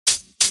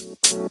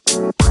We're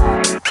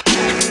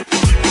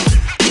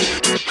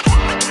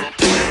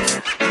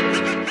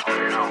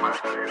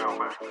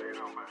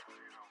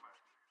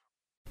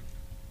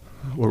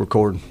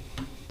recording.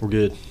 We're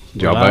good.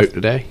 Did y'all vote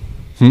today?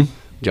 Did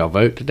y'all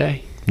vote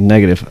today?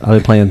 Negative. I've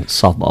been playing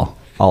softball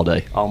all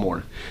day, all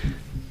morning.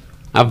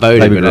 I voted,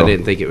 Baby but girl. I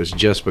didn't think it was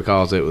just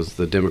because it was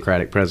the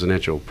Democratic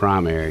presidential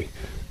primary.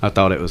 I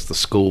thought it was the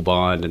school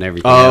bond and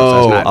everything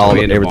else. That's not till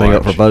the end of everything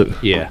up March. for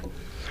vote. Yeah.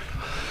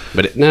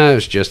 But no,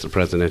 it's just the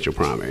presidential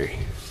primary.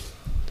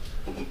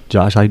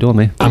 Josh, how you doing,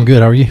 man? I'm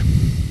good. How are you?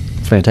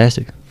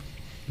 Fantastic.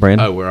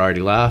 Brandon? Oh, we're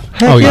already live?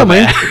 Heck yeah,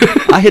 man.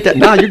 I hit that.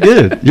 Nah, you're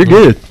good. You're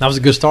good. That was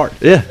a good start.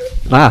 Yeah.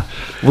 Nah.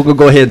 We're going to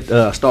go ahead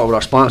and start with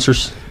our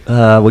sponsors.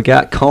 We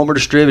got Comer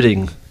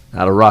Distributing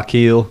out of Rock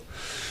Hill.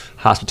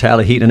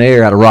 Hospitality Heat and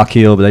Air out of Rock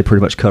Hill, but they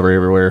pretty much cover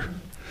everywhere.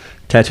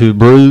 Tattoo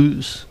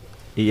Brews.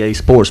 EA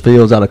Sports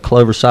Fields out of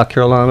Clover, South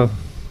Carolina.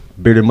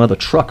 Bearded Mother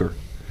Trucker.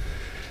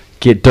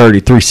 Get Dirty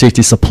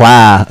 360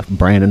 Supply.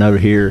 Brandon over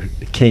here,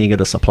 the king of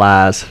the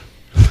supplies.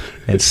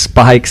 And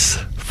Spikes,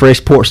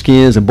 fresh pork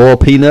skins and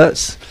boiled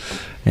peanuts.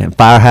 And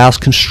Firehouse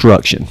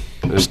Construction.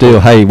 Still,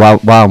 hey,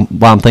 while I'm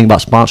thinking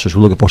about sponsors,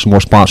 we're looking for some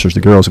more sponsors.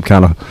 The girls have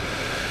kind of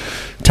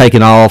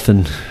taken off,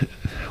 and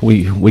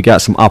we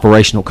got some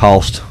operational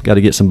costs. Got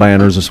to get some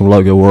banners and some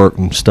logo work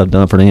and stuff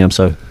done for them.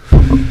 So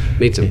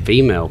Need some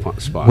female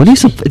sponsors. we need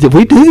some.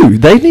 We do.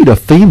 They need a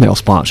female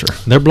sponsor.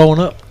 They're blowing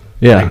up.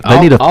 Yeah, Like,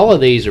 they need a. all of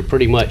these are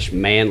pretty much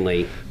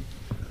manly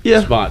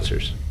Yeah.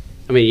 sponsors.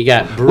 I mean, you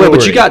got brewery. Well,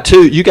 but you got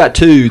two. You got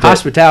two. that-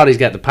 Hospitality's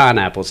got the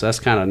pineapple, so that's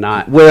kind of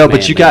not Well,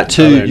 but you manly got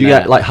two. other than You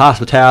got that. like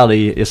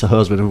hospitality. It's a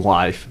husband and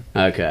wife,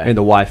 Okay. and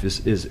the wife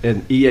is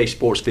and EA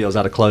Sports Fields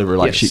out of Clover.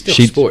 Like Yeah,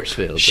 still sports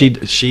fields,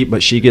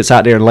 But she gets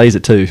out there and lays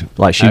it too.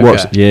 Like she Okay.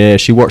 works. Yeah,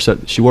 she works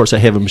at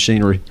Heavy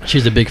Machinery.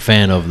 She's a big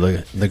fan of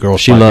the girls.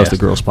 She loves the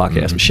girls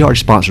podcast. But she already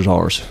sponsors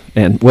ours,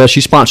 and well,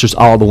 she sponsors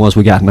all the ones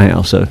we got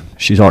now. So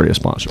she's already a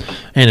sponsor.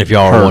 And if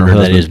y'all Her are and her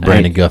wondering, that is husband,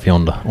 Brandon Hank. Guffey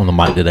on the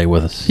mic today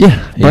with us. Yeah,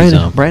 He's,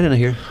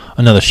 Brandon here.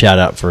 Another shout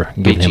out for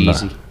giving him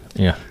Jeezy.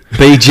 yeah.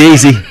 Be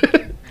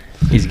Jeezy.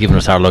 He's giving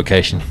us our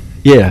location.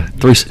 Yeah,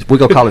 we're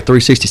gonna call it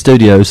 360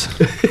 Studios.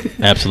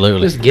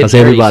 Absolutely. Just get Because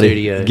dirty everybody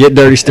studio. get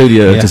Dirty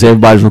Studio Yeah. because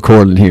everybody's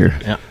recording here.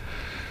 Yeah.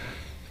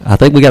 I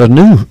think we got a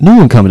new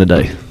one coming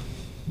today.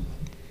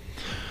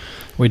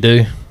 We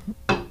do.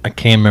 I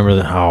can't remember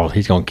the. Oh,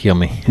 he's gonna kill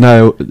me.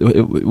 No,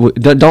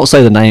 don't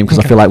say the name because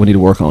I feel like we need to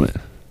work on it.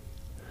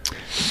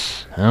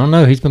 I don't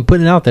know. He's been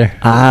putting it out there.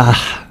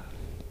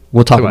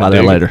 We'll talk Talk about about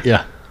that Dugan. later.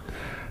 Yeah.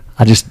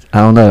 I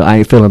don't know. I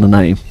ain't feeling the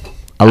name.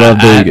 I love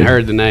I hadn't Dugan.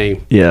 heard the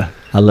name. Yeah,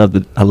 I love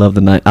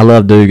the name. I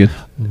love Dugan.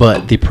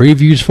 But the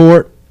previews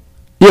for it,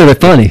 Yeah, they're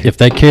funny. if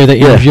they carry the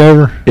Yeah. energy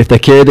over, If they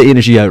carry the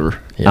energy over,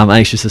 Yeah. I'm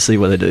anxious to see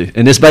what they do.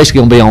 And it's basically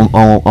gonna be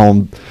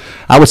on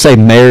I would say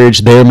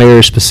their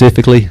marriage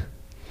specifically,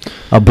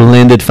 a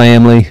blended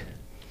family,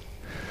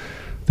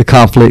 the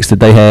conflicts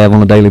that they have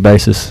on a daily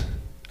basis.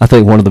 I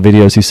think one of the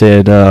videos he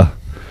said,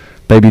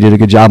 "Baby did a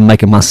good job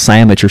making my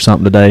sandwich or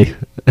something today,"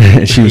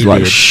 and she was He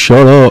like, did.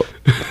 "Shut up."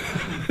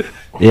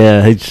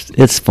 Yeah,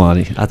 it's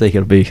funny. I think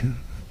it'll be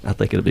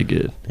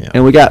good. Yeah.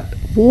 And we got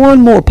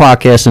one more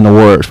podcast in the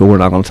works, but we're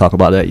not going to talk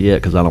about that yet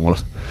because I don't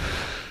want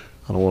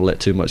to let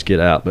too much get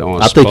out. But Don't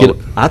wanna I spoil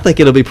think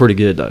it'll be pretty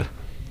good though.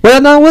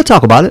 Well, no, we'll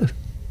talk about it.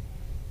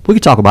 We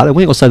can talk about it.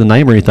 We ain't gonna say the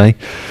name or anything.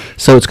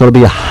 So it's going to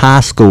be a high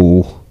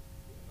school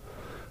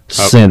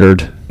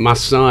centered. My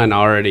son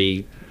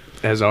already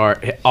has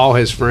all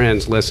his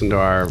friends listen to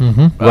our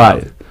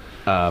Right.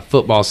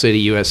 Football City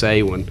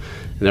USA one, and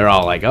they're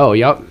all like, "Oh,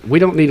 y'all, we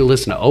don't need to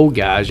listen to old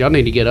guys. Y'all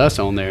need to get us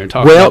on there and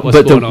talk Well, about what's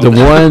but going the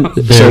on." one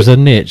there's a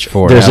niche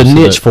for it. There's a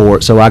niche absolutely. for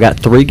it. So I got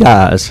 3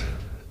 guys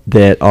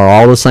that are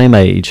all the same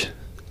age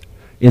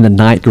in the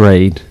 9th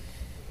grade.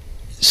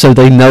 So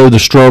they know the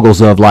struggles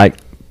of like,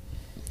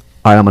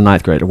 all right, I'm a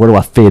 9th grader. Where do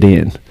I fit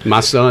in? My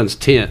son's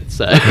 10th,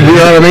 so You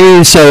know what I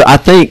mean? So I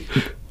think,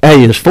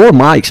 hey, there's 4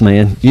 mics,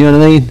 man. You know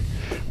what I mean?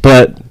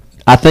 But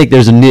I think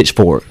there's a niche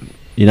for it.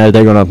 You know,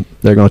 they're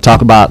gonna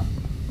talk about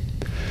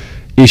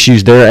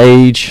issues their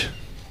age,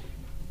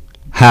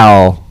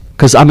 how.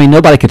 Because, I mean,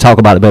 nobody can talk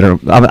about it better.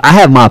 I mean, I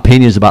have my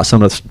opinions about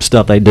some of the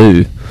stuff they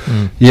do.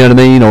 You know what I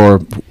mean? Or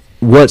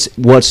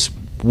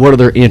what are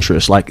their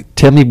interests? Like,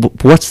 tell me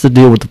what's the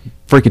deal with the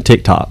freaking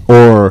TikTok?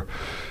 Or,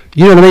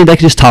 you know what I mean? They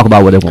can just talk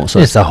about what they want. So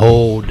It's a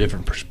whole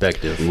different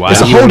perspective. Wow.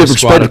 it's a You whole wanna different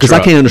squat a perspective because I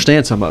truck. can't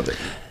understand some of it.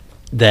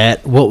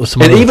 What was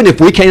some And of the- even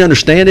if we can't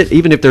understand it,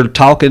 even if they're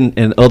talking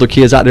and other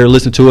kids out there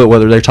listen to it,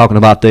 whether they're talking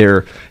about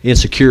their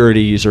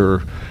insecurities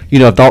or, you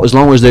know, as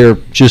long as they're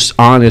just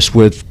honest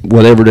with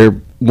whatever they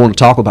want to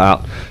talk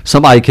about,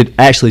 somebody could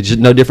actually just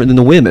no different than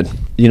the women,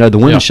 you know, the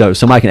women's show.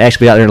 Somebody can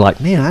actually be out there and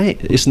like, man,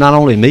 it's not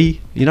only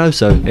me, you know.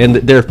 So and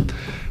they're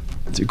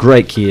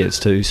great kids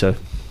too. So,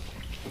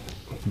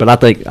 but I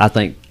think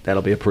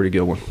that'll be a pretty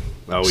good one.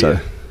 Oh, So, yeah.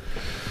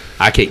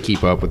 I can't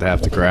keep up with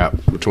half the crap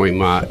between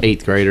my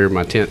 8th grader and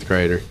my 10th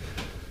grader.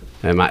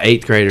 And my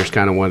 8th grader is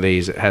kind of one of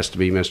these that has to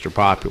be Mr.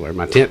 Popular.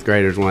 My 10th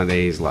grader is one of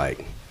these,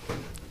 like,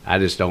 I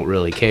just don't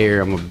really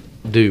care. I'm a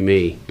do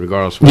me,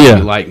 regardless of whether Yeah.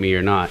 you like me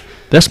or not.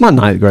 That's my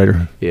ninth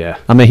grader. Yeah.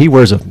 I mean, he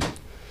wears a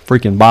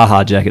freaking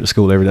Baja jacket to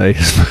school every day.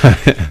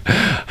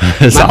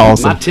 It's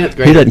awesome. My 10th He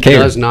grader doesn't care.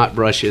 does not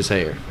brush his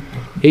hair.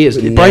 He has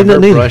Braden never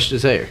doesn't either. brushed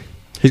his hair.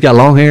 He's got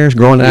long hair, it's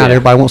growing out. Yeah.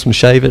 Everybody wants him to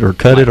shave it or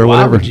cut it or Why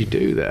whatever. would you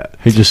do that?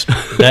 He just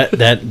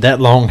That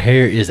long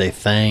hair is a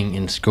thing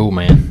in school,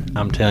 man.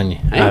 I'm telling you,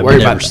 I've worried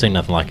never about seen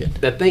nothing like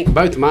it. I think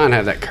both of mine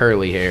have that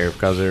curly hair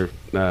because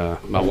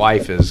my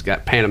wife has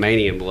got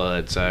Panamanian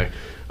blood, so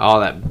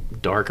all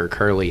that darker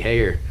curly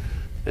hair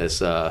is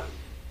that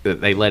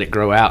they let it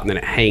grow out and then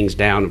it hangs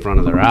down in front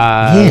of their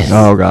eyes. Yes.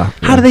 oh god,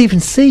 How do they even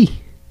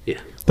see? Yeah.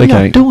 they What y'all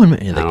can't. doing, man?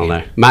 Yeah, I they don't know.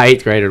 can. My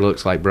 8th grader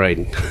looks like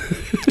Braden.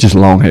 Just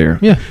long hair.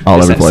 Yeah. all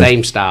It's over that the place.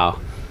 same style.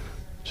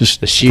 Just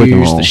The freaking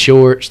shoes, long. the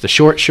shorts, the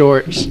short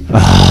shorts,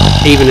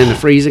 even in the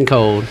freezing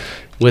cold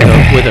with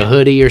a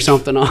hoodie or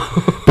something on.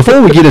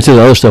 Before we get into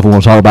the other stuff we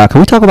want to talk about,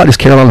 can we talk about this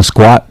Carolina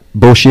squat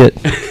bullshit?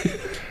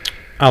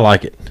 I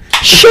like it.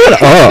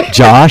 Shut up,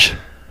 Josh.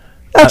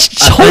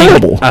 That's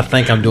horrible. I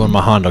think I'm doing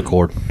my Honda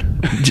Accord.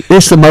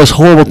 It's the most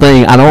horrible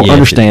thing. I don't Yes,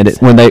 understand it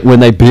it. When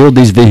they build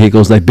these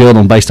vehicles, they build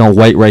them based on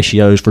weight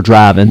ratios for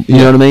driving. You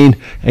know what I mean?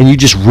 And you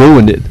just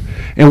ruined it.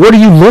 And what are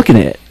you looking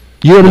at?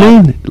 You know what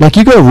I mean? Like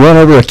you're gonna run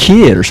over a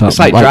kid or something. It's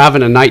like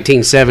driving a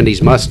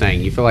 1970s Mustang.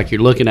 You feel like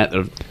you're looking at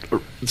the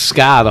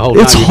sky the whole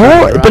time. It's you're trying to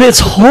horrible, drive. but it's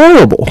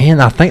horrible. And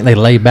I think they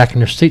lay back in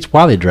their seats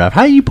while they drive.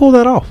 How do you pull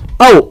that off?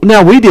 Oh,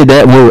 now we did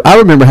that. I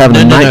remember having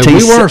a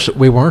 19.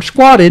 we weren't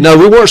squatted. No,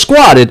 we weren't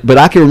squatted, but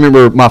I can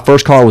remember my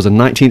first car was a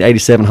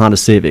 1987 Honda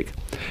Civic,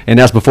 and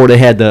that's before they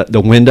had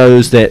the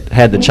windows that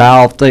had the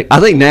child thing. I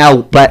think now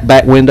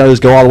back windows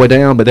go all the way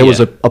down, but there was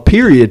Yeah. a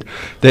period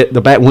that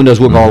the back windows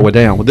wouldn't go all the way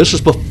down. Well, this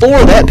was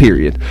before that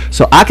period,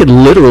 so I could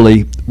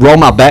literally roll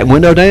my back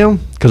window down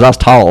because I was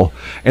tall,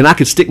 and I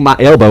could stick my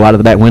elbow out of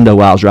the back window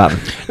while I was driving.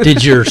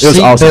 Did your was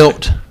seat awesome.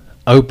 belt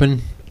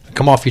open,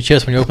 come off your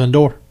chest when you open the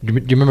door? Do you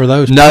remember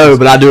those? No,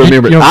 but I do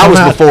remember You it. don't I come was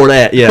out. before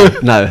that. Yeah,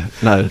 no,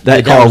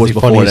 that car was the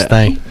before funniest that.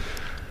 thing.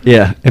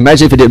 Yeah,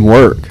 imagine if it didn't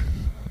work.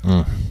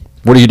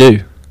 What do you do?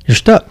 You're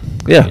stuck.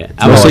 Yeah, Yeah,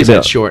 I no always had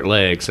seatbelt. short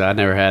legs, so I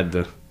never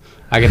had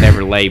I could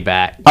never lay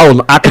back.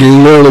 Oh, I could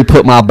literally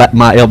put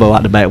my elbow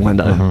out the back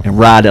window and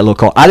ride that little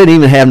car. I didn't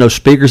even have no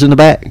speakers in the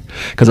back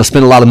because I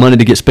spent a lot of money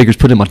to get speakers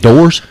put in my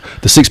doors.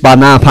 The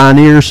 6x9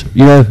 Pioneers,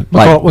 you know, We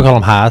call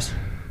them highs.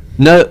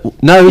 no,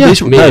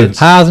 these were mids.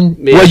 Highs and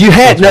Mid. Well, you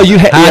had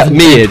Highs and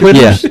mid,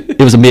 tweeters? yeah,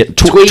 it was a mid.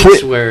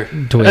 Tweets were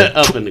Tweet.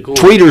 up in the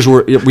corner. Tweeters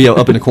were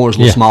up in the corners, a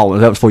little Yeah. smaller.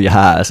 That was for your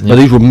highs, but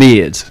these were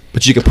mids.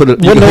 But you could put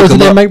it. You what could hook noise did them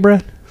they up. make,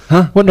 Brad?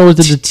 Huh? What noise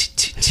did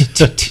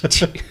the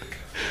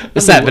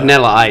It's that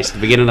Vanilla Ice, the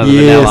beginning of the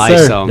Vanilla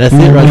Ice song. That's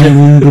it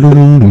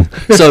right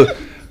there. So,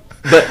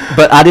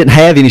 but I didn't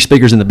have any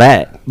speakers in the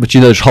back. But you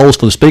know, there's holes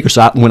for the speakers.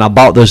 So when I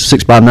bought those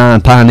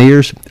 6x9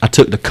 Pioneers, I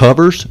took the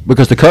covers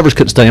because the covers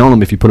couldn't stay on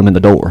them if you put them in the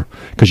door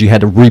because you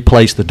had to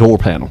replace the door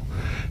panel.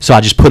 So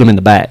I just put them in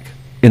the back,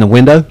 in the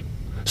window,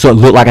 so it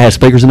looked like I had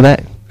speakers in the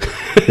back.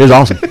 It was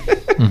awesome.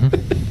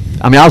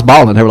 I mean, I was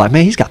balling. They were like,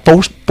 "Man, he's got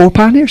four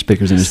Pioneer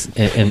speakers in his."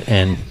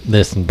 And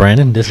listen,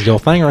 Brandon, this is your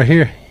thing right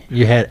here.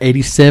 You had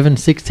 87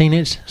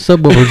 16-inch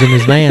subwoofers in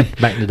his van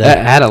back in the That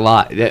day. had a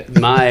lot.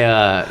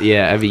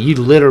 I mean, you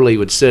literally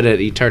would sit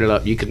it, you turn it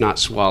up, you could not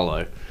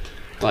swallow,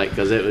 like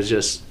because it was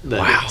just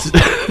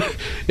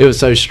it was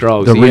so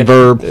strong. The So you had-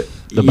 reverb,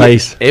 the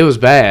bass. It was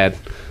bad.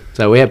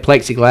 So we had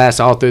plexiglass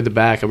all through the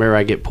back. I remember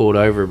I get pulled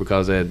over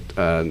because they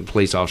had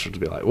police officers would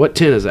be like, "What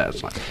tin is that?"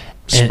 It's like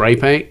spray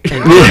paint.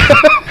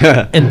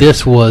 And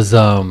this was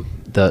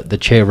the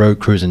Cherry Road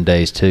cruising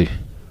days too.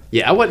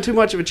 Yeah, I wasn't too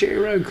much of a Cherry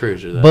Road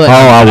cruiser though. But Oh,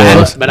 I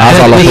was. but I was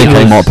all up in it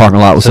was- Kmart parking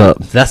lot. What's so up?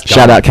 that's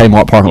Shout out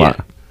Kmart parking Yeah.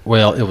 lot.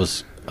 Well, it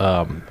was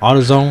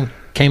AutoZone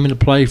came into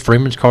play.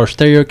 Freeman's Car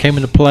Stereo came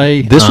into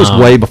play. This was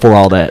way before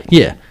all that.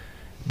 Yeah,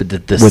 but the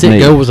With me.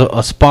 Citgo was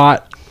a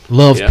spot.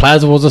 Love's Yeah.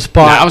 Plaza was a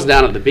spot. Now, I was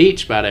down at the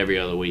beach about every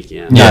other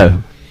weekend.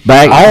 No.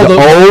 Back All the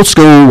the- old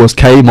school was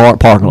Kmart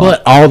parking lot.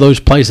 But all those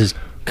places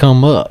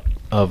come up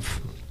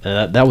of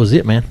that was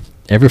it, man.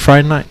 Every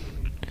Friday night.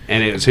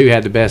 And it was who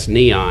had the best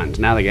neons.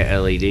 Now they got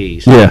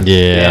LEDs. Yeah.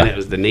 And it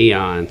was the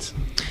neons.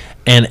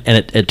 And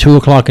at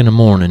 2:00 in the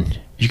morning,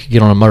 you could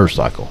get on a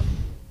motorcycle,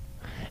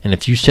 and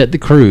if you set the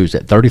cruise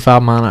at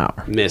 35 mile an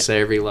hour, Miss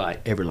every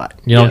light. every light,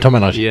 you know what I'm talking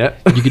about? Yeah.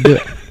 You could do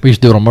it. We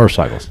used to do it on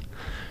motorcycles.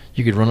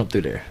 You could run up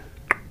through there.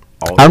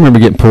 I remember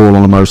getting pulled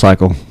on a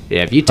motorcycle.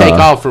 Yeah, if you take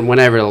off from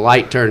whenever the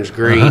light turns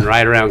green,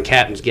 right around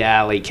Captain's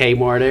Galley,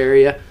 Kmart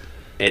area,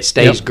 it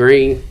stays Yep.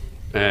 green,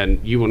 and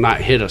you will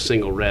not hit a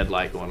single red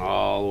light going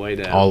all the way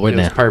down. All the way it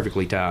was down.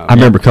 perfectly timed. I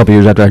remember a couple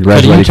years after I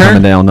graduated U-turn?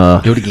 coming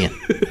down Do it again.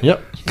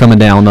 Yep. coming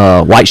down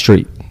White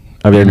Street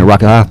over there near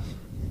Rocket High.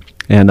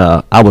 And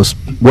I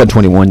wasn't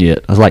 21 yet.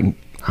 I was like,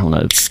 I don't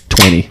know,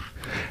 20.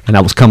 And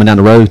I was coming down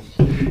the road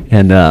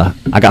and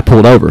I got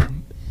pulled over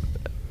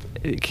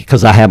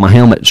because I had my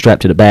helmet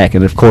strapped to the back,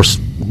 and of course,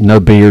 no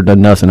beard, no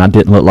nothing. I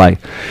didn't look like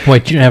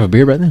Wait, you didn't have a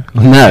beard back then?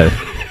 no.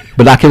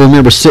 But I can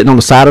remember sitting on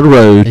the side of the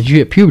road. Did you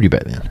hit puberty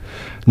back then?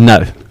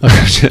 No.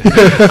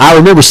 I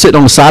remember sitting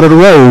on the side of the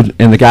road,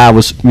 and the guy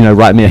was,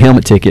 writing me a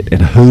helmet ticket,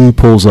 and who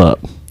pulls up?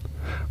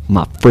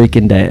 My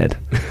freaking dad.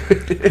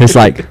 It's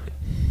like,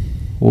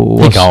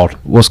 He called.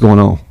 What's going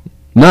on?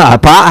 No, I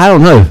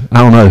don't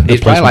know.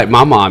 It's probably like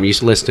my mom used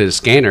to listen to the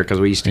scanner because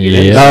we used to get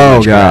into so Oh,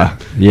 much God.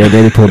 crap. Yeah,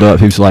 Daddy pulled up.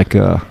 He was like,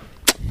 I'm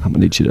going to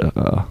need you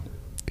to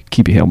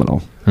keep your helmet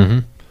on. Mm-hmm.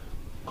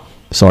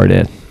 Sorry,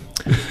 Dad.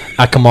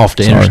 I come off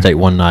the Sorry. interstate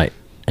one night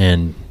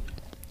and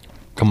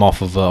come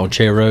off of on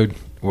Cherry Road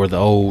where the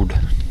old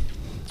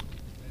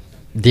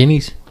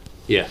Denny's,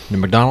 Yeah. the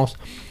McDonald's,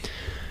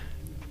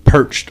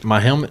 perched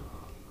my helmet.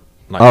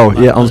 Like Oh,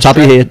 my- yeah, on the top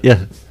of your strap. head.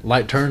 Yeah.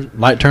 Light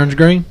turns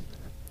green.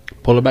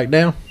 Pull it back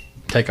down.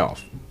 Take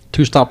off.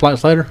 2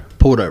 stoplights later,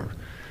 pull it over.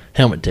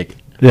 Helmet ticket.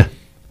 Yeah.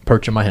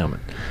 Perching my helmet.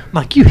 I'm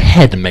like, you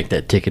had to make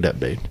that ticket up,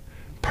 dude.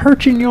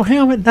 Perching your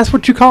helmet? That's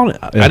what you call it.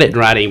 I didn't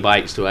ride any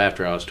bikes till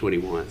after I was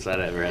 21, so I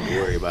never had to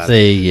worry about it.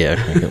 See, yeah.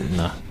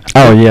 No.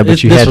 Oh, yeah, but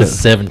This, you this had was to.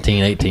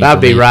 17, 18. I'd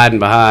for be me. riding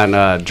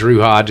behind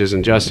Drew Hodges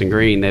and Justin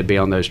Green. They'd be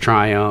on those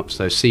Triumphs,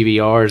 those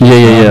CVRs.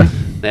 Yeah.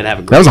 They'd have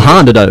a That was a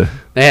Honda, though.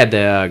 They had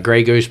the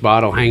Grey Goose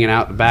bottle hanging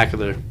out the back of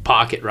the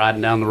pocket riding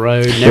down the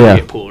road. Never Yeah.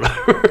 get pulled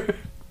over.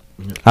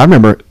 I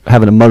remember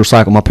having a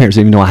motorcycle my parents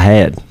didn't even know I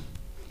had.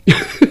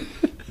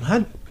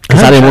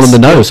 Because I didn't want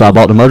them to know, so I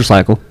bought the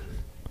motorcycle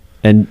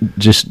and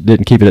just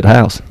didn't keep it at the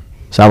house.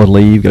 So I would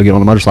leave, go get on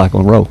the motorcycle,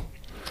 and roll.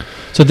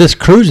 So this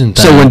cruising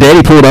thing. So when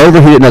Daddy pulled over,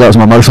 he didn't know that was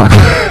my motorcycle.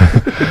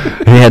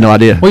 He had no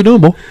idea. What you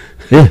doing, boy?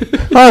 Yeah,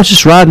 I was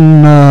just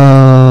riding.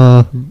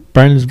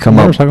 Brandon's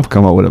motorcycle.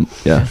 Come up with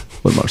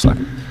with a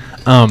motorcycle.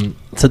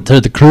 So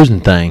to the cruising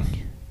thing,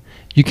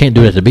 you can't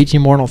do it at the beach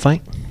anymore, I don't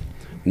think.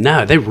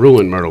 No, they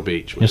ruined Myrtle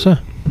Beach. Man. Yes, sir.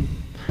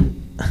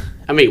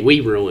 I mean, we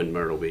ruined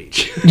Myrtle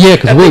Beach. Yeah,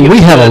 because I think we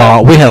it had a was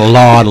lot. We had a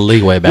lot of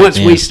leeway back Once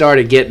then. we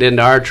started getting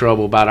into our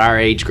trouble about our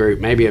age group,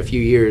 maybe a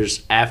few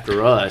years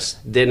after us,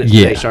 then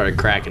Yeah. they started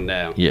cracking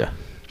down. Yeah.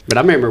 But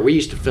I remember we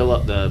used to fill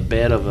up the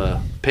bed of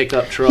a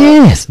pickup truck.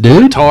 Yes,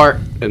 dude. Tarp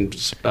and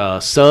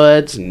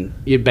suds, and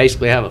you'd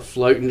basically have a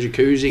floating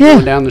jacuzzi Yeah.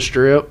 going down the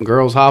strip, and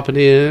girls hopping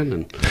in.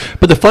 And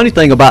But the funny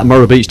thing about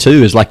Myrtle Beach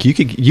too is like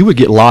you would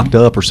get locked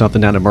up or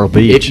something down at Myrtle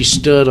Beach. if you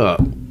stood up,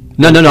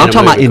 No, I'm in a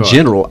talking about moving in car.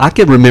 general. I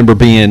can remember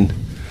being.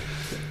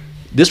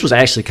 This was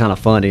actually kind of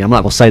funny. I'm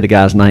not gonna say the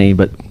guy's name,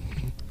 but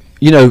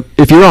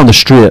if you're on the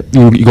strip,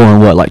 you're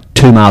going like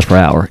 2 miles per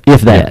hour,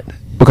 if that,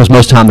 because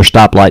most of the time there's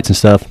stoplights and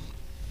stuff.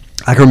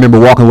 I can remember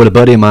walking with a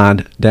buddy of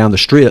mine down the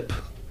strip,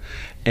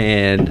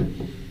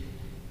 and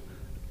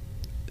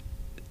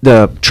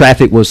the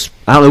traffic was.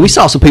 I don't know. We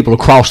saw some people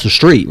across the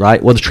street,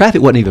 right? Well, the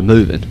traffic wasn't even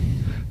moving,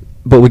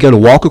 but we go to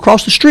walk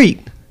across the street,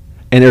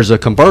 and there's a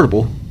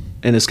convertible,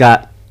 and it's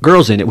got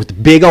girls in it with the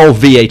big old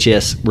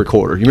VHS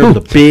recorder. You remember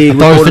the big I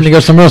thought I was recorder? finna go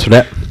somewhere else with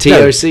that.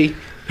 TOC.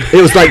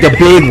 It was like the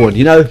big one,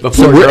 Before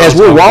So girls as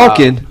we're talk about-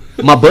 walking,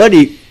 my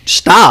buddy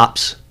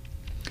stops,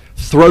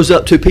 throws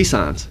up 2 peace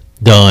signs,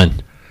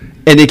 Done.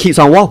 and then keeps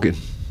on walking.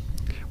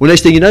 Well,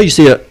 next thing you know, you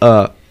see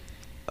a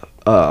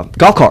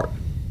golf cart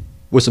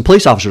with some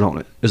police officers on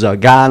it. There's a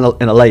guy and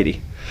a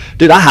lady.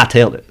 Dude, I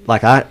hightailed it.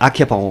 Like, I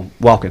kept on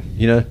walking,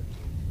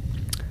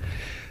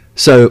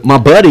 So my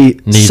buddy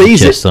Needs the sees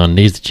chest, it. son.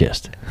 Needs the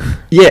chest.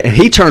 Yeah, and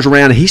he turns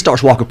around and he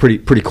starts walking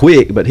pretty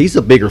quick, but he's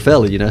a bigger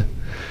fella,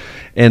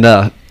 And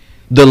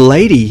the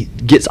lady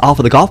gets off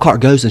of the golf cart,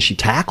 goes and she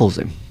tackles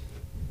him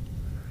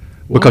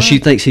because she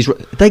thinks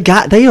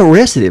they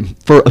arrested him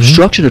for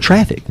obstruction of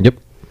traffic. Yep.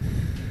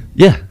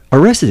 Yeah,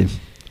 arrested him,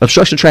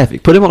 obstruction of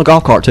traffic. Put him on a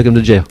golf cart, took him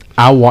to jail.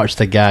 I watched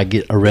the guy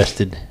get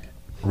arrested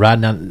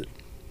riding down.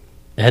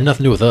 It had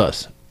nothing to do with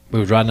us. We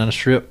was riding down the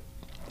strip.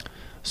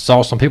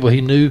 Saw some people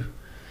he knew.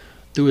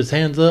 Threw his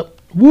hands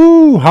up.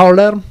 Woo! Hollered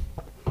at him.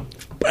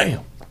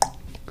 Bam.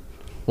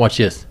 Watch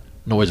this.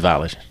 Noise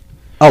violation.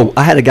 Oh,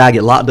 I had a guy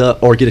get locked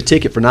up or get a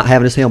ticket for not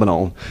having his helmet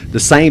on. The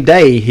same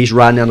day, he's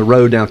riding down the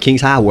road down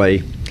Kings Highway,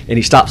 and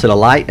he stops at a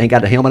light, ain't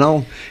got the helmet on,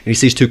 and he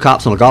sees 2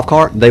 cops on a golf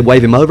cart, and they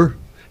wave him over.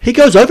 He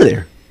goes over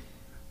there.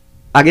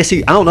 I guess I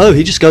don't know,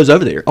 he just goes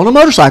over there on a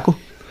motorcycle.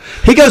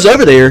 He goes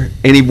over there,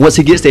 and once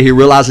he gets there, he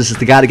realizes it's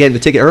the guy that gave him the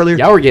ticket earlier.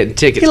 Y'all were getting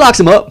tickets. He locks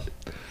him up.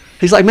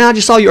 He's like, man, I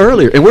just saw you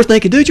earlier. And we're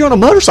thinking, dude, you're on a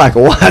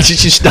motorcycle. Why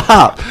did you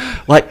stop?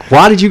 Like,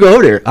 why did you go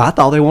over there? I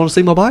thought they wanted to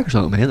see my bike or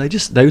something, man.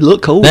 They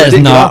look cool. They That's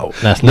didn't not. go-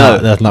 That's No.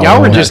 not. That's not.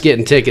 Y'all what were I just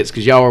getting tickets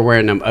because y'all were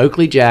wearing them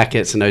Oakley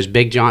jackets and those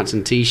Big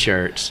Johnson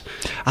T-shirts.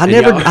 I And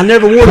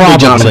never wore the Probably.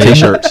 Johnson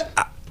t-shirts.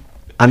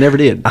 I never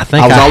did. I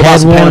think I was I all about had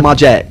some one. Panama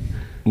Jack.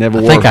 Never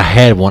I wore. think I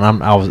had one.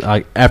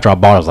 After I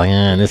bought it, I was like, this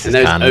And is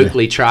those kind of.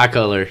 Oakley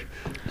tricolor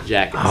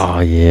jackets.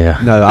 Oh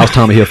yeah. No, I was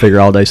Tommy Hilfiger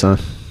all day, son.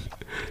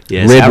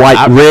 Yes,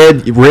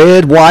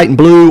 Red, white, and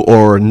blue,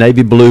 or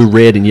navy blue,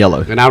 red, and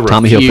yellow. And I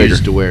Tommy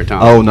refused Hilfiger. to wear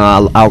Tommy. Oh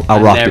no, I I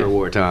rocked never it.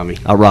 wore Tommy.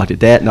 I rocked it.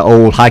 That and the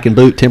old hiking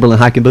boot,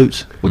 Timberland hiking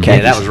boots with Yeah,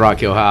 khakis. that was Rock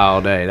Hill High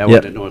all day. That Yep.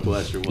 wasn't at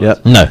Northwestern. Was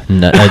Yep. it?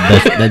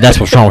 No, that's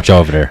what's wrong with you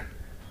over there.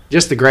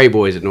 Just the gray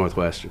boys at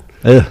Northwestern.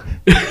 Ugh.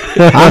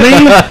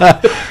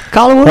 I mean,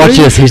 call it what it Watch is.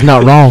 this. He's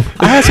not wrong.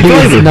 I had some He's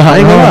flavor. not I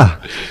ain't gonna wrong.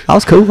 lie. I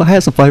was cool. I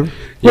had some flavor.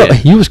 Well, Yeah.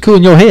 you was cool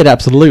in your head,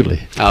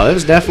 absolutely. Oh, it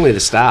was definitely the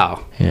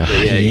style. Yeah.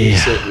 But yeah. You Yeah.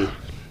 sitting,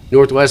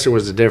 Northwestern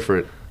was a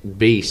different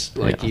beast.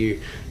 Like you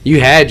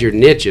had your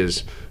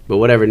niches, but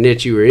whatever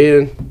niche you were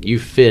in, you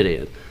fit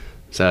in.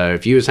 So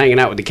if you was hanging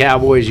out with the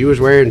Cowboys, you was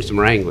wearing some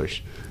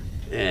Wranglers.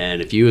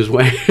 And if you was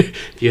wearing,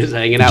 if you was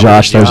hanging out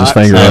Josh with throws his Jocks,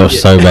 finger That up.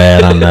 was so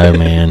bad, I know,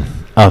 man.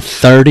 A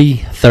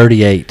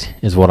 30-38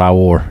 is what I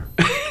wore.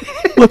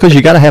 Well, because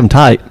you got to have them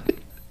tight.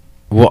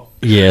 Well,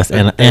 yes,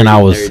 and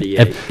I was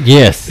 38.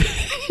 yes.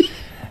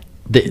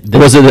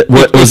 Was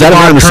that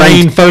around the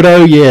Crane same?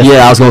 photo? Yes.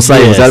 Yeah, I was gonna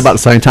say, was that Yes. about the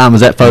same time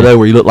as that photo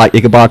where you look like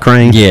Ichabod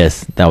Crane?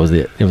 Yes, that was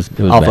it. It was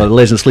Off bad. of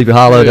Legend of Sleepy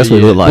Hollow. That's what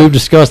it looked like. We've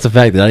discussed the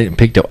fact that I didn't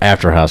pick till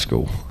after high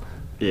school.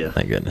 Yeah,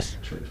 Thank goodness.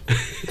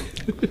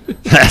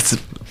 that's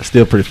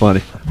still pretty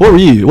funny. What were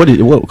you?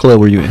 What club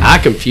were you in? I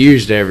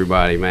confused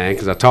everybody, man,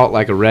 because I talked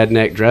like a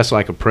redneck, dressed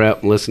like a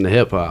prep, and listened to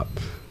hip hop.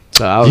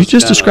 So I was You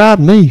just kinda-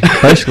 described me,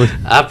 basically.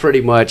 I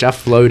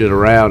floated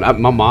around.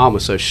 My mom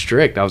was so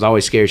strict. I was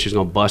always scared she was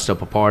going to bust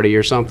up a party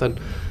or something.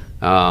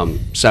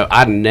 So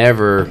I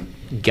never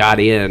got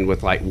in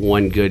with like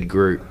one good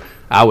group.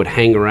 I would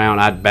hang around.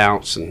 I'd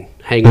bounce and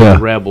hang with Yeah. the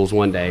Rebels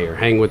one day, or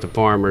hang with the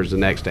Farmers the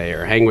next day,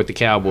 or hang with the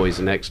Cowboys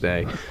the next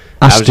day.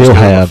 I was still just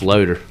kind of have- a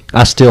floater.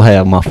 I still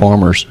have my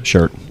farmer's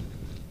shirt.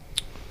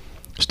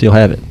 Still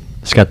have it.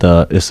 It's got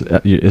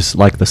it's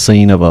like the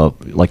scene of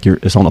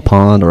it's on a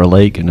pond or a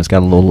lake, and it's got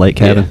a little lake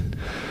cabin, and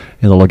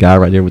the little guy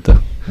right there with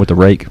the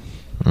rake.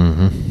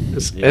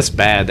 It's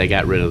bad they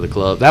got rid of the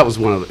club. That was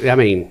one of the, I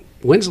mean,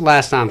 when's the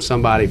last time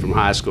somebody from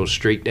high school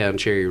streaked down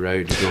Cherry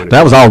Road to join a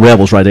That was all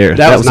rebels right there.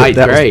 That was ninth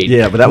grade.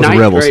 Yeah, but that was ninth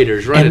the rebels.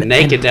 graders running And-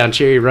 naked down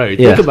Cherry Road.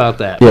 Yeah. Think about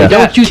that. Yeah. We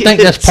got Don't you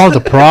think that's kids. part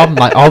of the problem?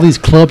 Like all these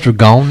clubs are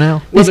gone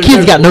now. Well, These there's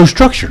kids got no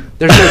structure.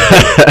 There's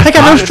no, They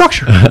got no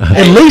structure.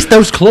 At least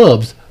those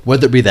clubs,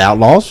 whether it be the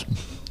Outlaws,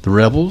 the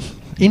Rebels,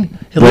 at least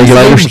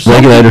there was something.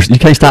 Regulators. You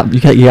can't stop.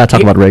 You gotta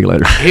talk about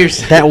regulators.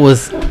 here's That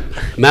was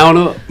mount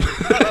up.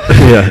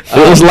 Yeah,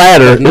 it was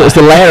ladder. It was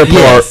the ladder part.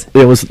 Yes.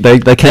 It was they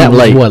that came was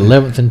late. what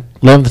 11th and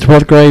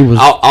 12th grade was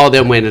All of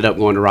them ended up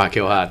going to Rock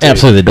Hill High. Too.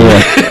 absolutely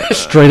did.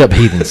 Straight up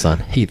heathens, son.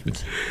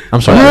 Heathens.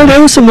 I'm sorry. Well,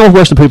 there was some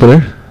Northwestern people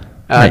there.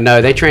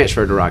 No, they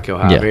transferred to Rock Hill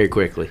High Yeah. very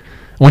quickly.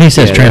 When he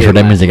says Yeah, transfer,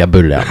 they that did means they got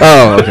booted out.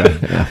 Oh, okay.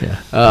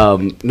 Yeah.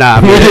 Nah,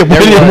 I mean, We didn't there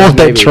was want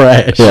that maybe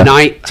trash. Yeah.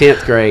 9th,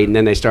 10th grade, and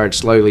then they started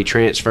slowly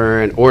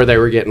transferring, or they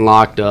were getting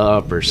locked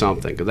up or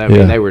something. Because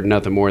Yeah. they were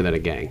nothing more than a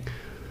gang.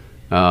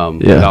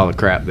 With Yeah. all the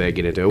crap they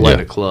get into, it wasn't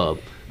Yeah. a club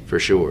for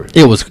sure.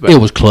 It was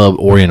club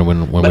oriented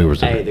when we were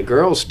Hey, there. the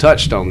girls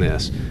touched on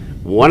this.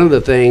 One of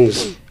the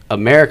things,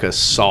 America's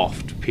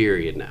soft,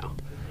 period, now.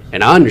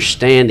 And I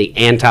understand the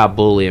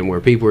anti-bullying where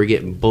people are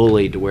getting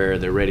bullied to where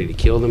they're ready to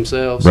kill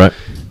themselves. Right.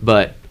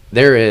 But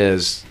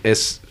it's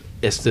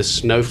this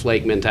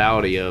snowflake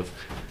mentality of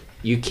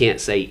you can't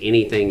say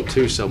anything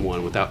to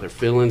someone without their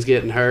feelings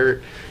getting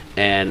hurt.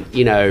 And,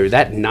 you know,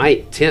 that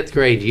 9th, 10th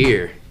grade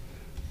year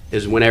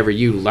is whenever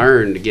you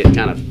learn to get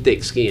kind of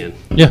thick skin.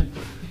 Yeah.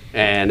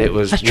 And it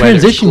was That's whether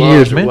it's transition clubs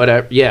years, or man.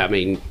 Whatever. Yeah, I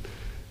mean,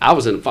 I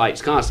was in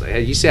fights constantly.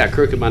 Hey, you see how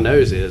crooked my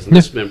nose is, and Yeah.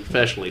 it's been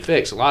professionally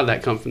fixed. A lot of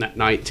that comes from that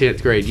 9th,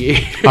 10th grade year.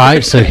 All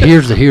right. So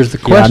here's the Yeah,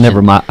 question.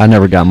 I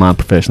never got mine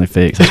professionally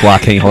fixed. That's why I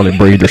can't hardly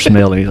breathe or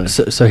smell anything.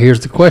 So here's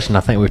the question. I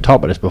think we've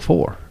talked about this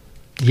before.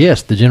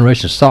 Yes, the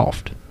generation's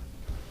soft.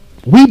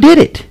 We did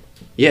it.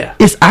 Yeah.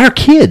 It's our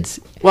kids.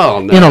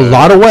 Well, no, In a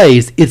lot of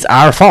ways, it's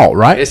our fault,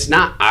 right? it's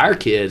not our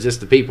kids. It's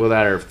the people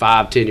that are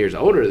 5, 10 years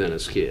older than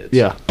us kids.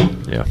 Yeah,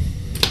 Yeah.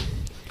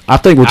 I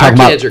think we're Our talking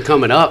kids about. are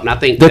coming up, and I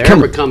think They're they're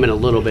coming- becoming a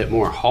little bit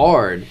more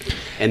hard,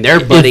 and they're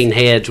butting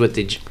heads with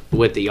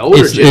the older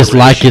It's generation.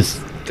 like it's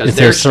because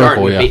their they're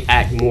starting circle, to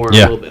act more. Yeah.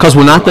 A little bit Because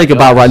when I more think like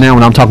about us. right now,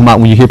 when I'm talking about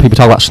when you hear people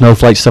talk about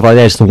snowflakes stuff like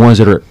that, it's the ones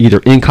that are either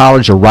in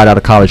college or right out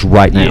of college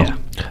right now. Yeah.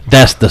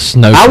 That's the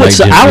snowflake. I would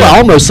generation.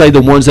 almost say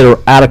the ones that are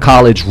out of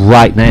college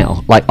right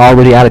now, like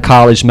already out of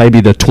college, maybe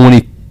the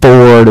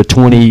 24 to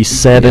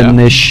 27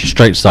 ish.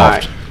 straight All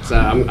soft. right, so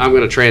I'm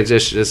going to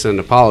transition this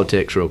into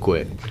politics real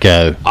quick.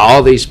 Go.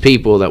 All these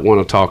people that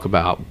want to talk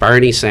about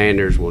Bernie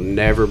Sanders will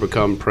never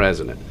become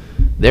president.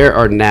 There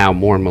are now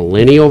more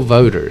millennial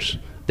voters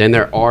than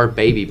there are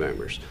baby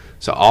boomers.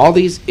 So all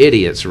these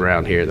idiots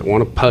around here that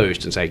want to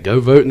post and say, go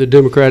vote in the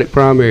Democratic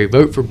primary,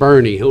 vote for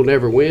Bernie, he'll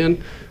never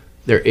win,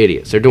 they're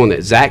idiots. They're doing the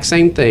exact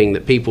same thing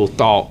that people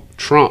thought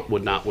Trump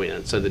would not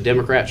win. So the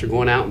Democrats are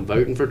going out and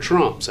voting for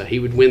Trump so he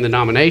would win the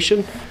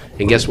nomination,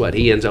 and guess what?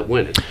 He ends up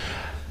winning.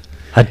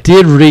 I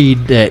did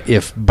read that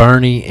if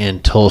Bernie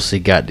and Tulsi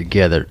got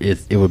together,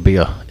 it'd be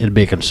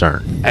a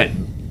concern.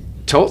 And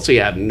Tulsi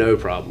I have no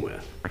problem with.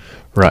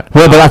 Right.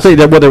 Well, but I think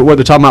that what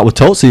they're talking about with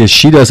Tulsi is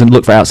she doesn't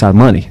look for outside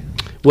money.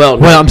 Well,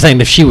 Well, I'm saying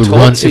if she would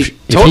run,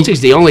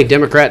 Tulsi's the only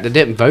Democrat that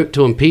didn't vote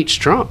to impeach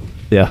Trump.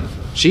 Yeah.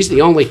 She's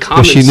the only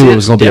common she knew it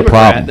was sense gonna be a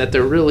Democrat problem. that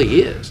there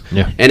really is.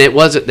 Yeah. And it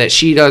wasn't that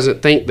she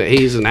doesn't think that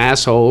he's an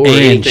asshole or And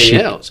anything she-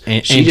 else.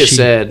 and She just she-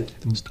 said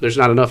there's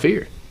not enough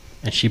here.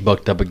 and she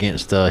bucked up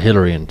against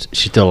Hillary, and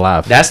she's still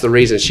alive. That's the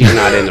reason she's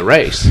not in the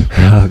race.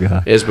 Oh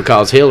God. Is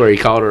because Hillary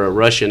called her a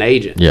Russian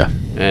agent. Yeah.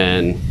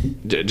 And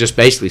just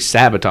basically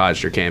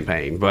sabotaged her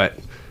campaign. But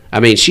I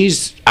mean,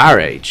 she's our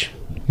age,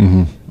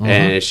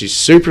 and she's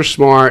super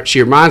smart.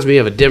 She reminds me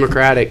of a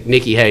Democratic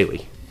Nikki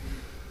Haley.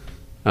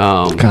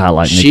 God, I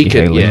like Nikki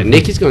Haley. Yeah,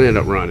 Nikki's going to end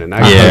up running.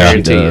 I She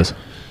guarantee you. does.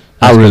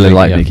 I really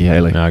like Nikki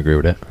Haley. I agree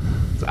with that.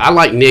 I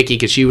like Nikki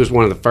because she was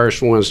one of the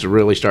first ones to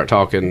really start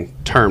talking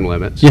term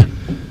limits. Yeah.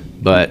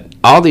 But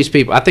all these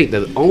people, I think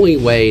the only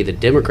way the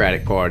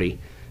Democratic Party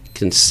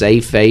can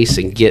save face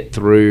and get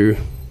through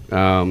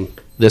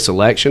this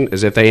election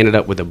is if they ended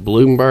up with a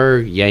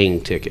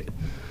Bloomberg-Yang ticket.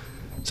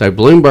 So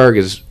Bloomberg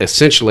is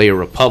essentially a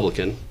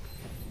Republican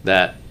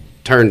that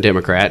turned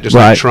Democrat, just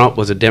Right. like Trump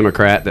was a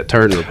Democrat that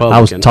turned Republican.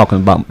 I was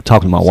talking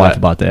to my wife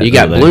about that. You the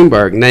got other day.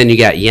 Bloomberg, and then you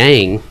got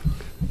Yang,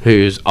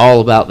 who's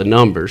all about the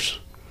numbers.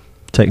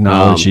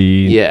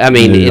 Technology. Yeah, I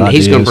mean, new and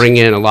he's going to ideas. bring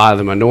in a lot of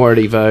the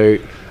minority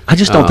vote. I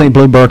just don't think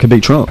Bloomberg can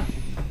beat Trump.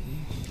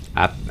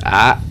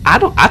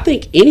 I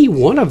think any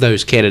one of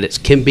those candidates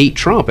can beat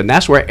Trump, and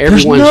that's where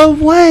There's everyone's no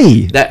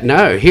way.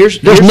 Here's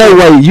There's no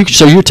way.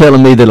 So you're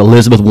telling me that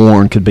Elizabeth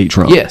Warren could beat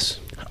Trump? Yes,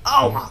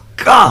 Oh my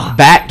God.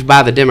 backed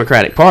by the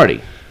Democratic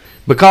Party,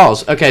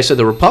 because so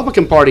the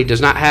Republican Party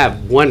does not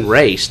have one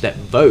race that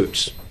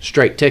votes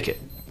straight ticket,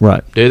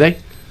 Right. do they?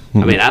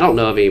 I mean, I don't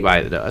know of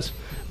anybody that does,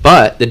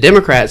 but the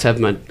Democrats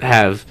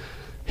have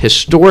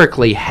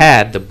historically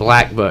had the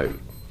black vote,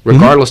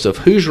 regardless of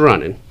who's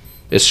running,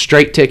 is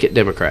straight ticket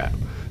Democrat.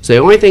 So the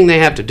only thing they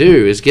have to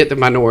do is get the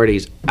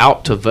minorities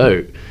out to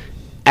vote,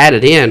 add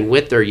it in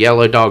with their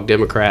yellow dog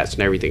Democrats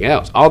and everything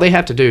else. All they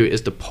have to do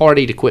is the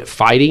party to quit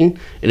fighting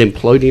and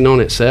imploding on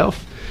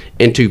itself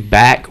and to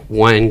back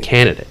one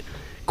candidate.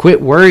 Quit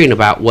worrying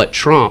about what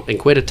Trump and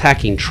quit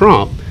attacking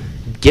Trump.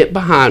 Get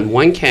behind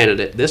one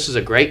candidate. This is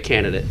a great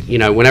candidate. You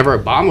know, whenever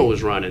Obama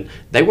was running,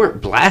 they weren't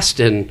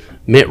blasting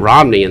Mitt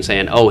Romney and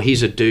saying, oh,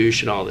 he's a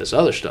douche and all this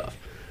other stuff.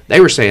 They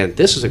were saying,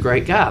 this is a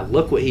great guy.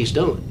 Look what he's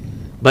doing.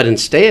 But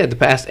instead,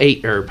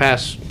 the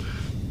past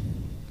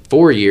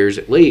 4 years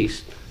at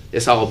least,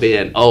 it's all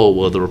been, oh,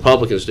 well, the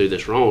Republicans do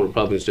this wrong,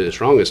 Republicans do this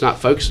wrong. It's not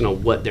focusing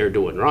on what they're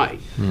doing right.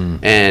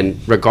 And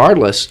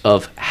regardless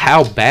of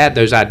how bad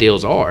those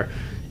ideals are,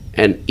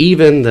 and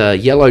even the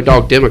yellow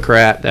dog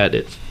Democrat that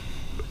it's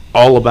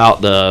all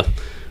about the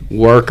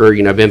worker,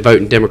 been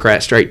voting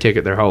Democrat straight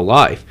ticket their whole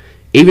life,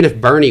 even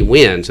if Bernie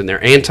wins and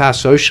they're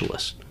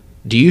anti-socialist,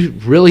 do you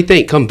really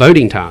think come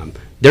voting time,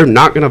 they're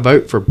not going to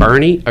vote for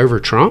Bernie over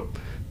Trump?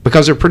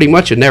 Because they're pretty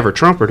much a never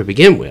Trumper to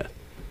begin with.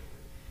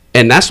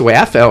 And that's the way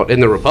I felt in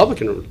the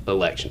Republican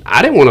election.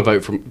 I didn't want to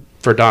vote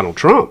for Donald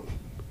Trump,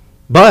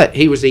 but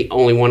he was the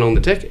only one on the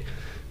ticket.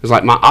 It was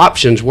like my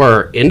options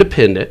were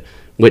independent,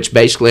 which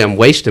basically I'm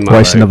wasting my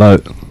Wasting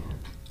vote. the vote.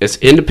 It's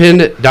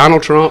independent,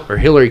 Donald Trump, or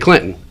Hillary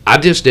Clinton. I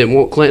just didn't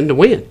want Clinton to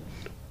win.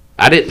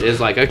 I didn't.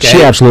 It's like, okay.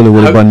 She absolutely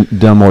would have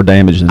done more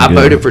damage than I good.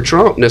 voted for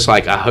Trump, and it's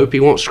like, I hope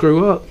he won't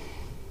screw up.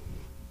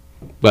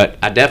 But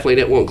I definitely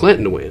didn't want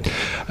Clinton to win.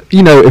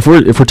 If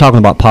we're talking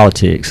about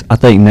politics, I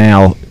think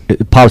now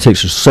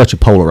politics is such a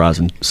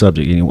polarizing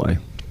subject anyway.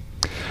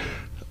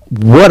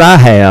 What I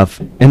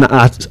have, and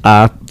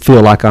I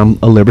feel like I'm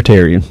a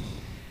libertarian.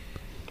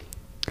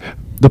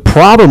 The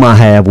problem I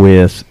have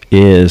with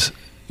is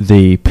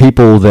the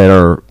people that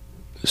are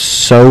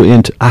so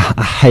into. I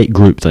hate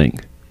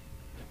groupthink.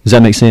 Does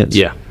that make sense?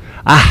 Yeah.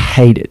 I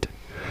hate it.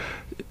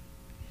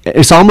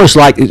 It's almost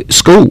like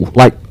school,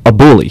 like a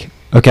bully.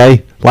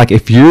 Okay, like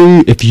if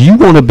you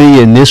want to be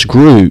in this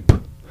group,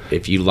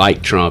 If you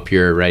like Trump,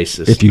 you're a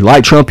racist. if you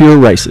like Trump, you're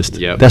a racist.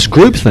 Yep. That's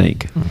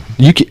groupthink.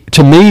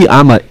 To me,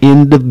 I'm an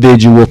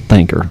individual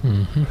thinker.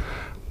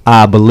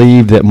 I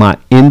believe that my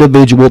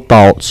individual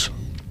thoughts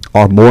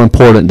are more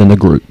important than the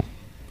group.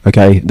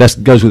 Okay,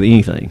 that goes with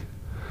anything.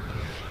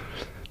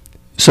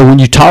 So when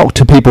you talk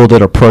to people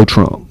that are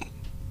pro-Trump,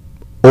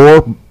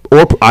 or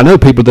I know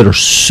people that are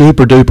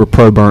super duper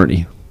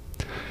pro-Bernie,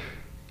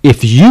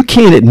 if you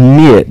can't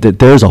admit that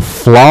there's a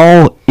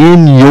flaw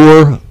in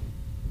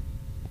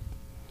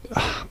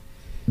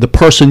the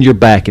person you're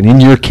backing, in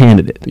your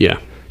candidate, yeah.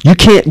 you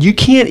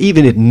can't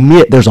even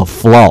admit there's a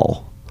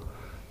flaw.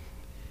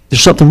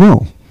 There's something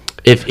wrong.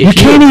 If You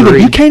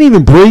can't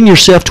even bring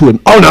yourself to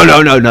it. Oh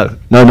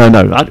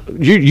no.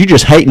 You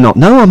just hating on.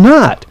 No, I'm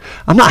not.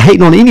 I'm not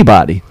hating on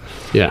anybody.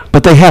 Yeah.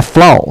 But they have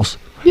flaws.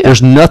 Yeah.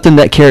 There's nothing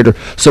that character.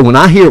 So when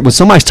when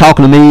somebody's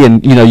talking to me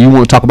and you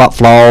want to talk about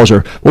flaws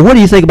or, well, what do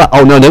you think about?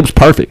 Oh no, that was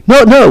perfect. No,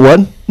 it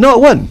wasn't. No,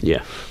 it wasn't.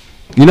 Yeah.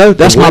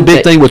 That's my one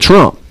big thing- thing with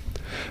Trump.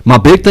 My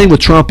big thing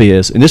with Trump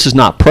is, and this is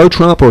not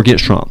pro-Trump or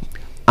against Trump,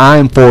 I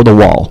am for the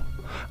wall.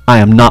 I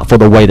am not for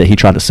the way that he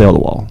tried to sell the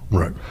wall.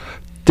 Right.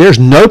 There's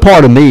no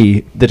part of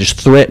me that is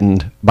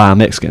threatened by a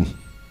Mexican.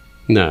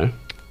 No.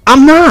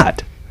 I'm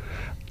not.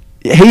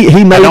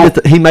 He made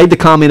don't- he made the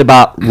comment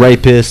about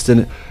rapists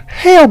and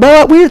hell,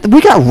 bro, we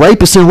got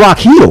rapists in Rock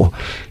Hill.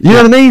 You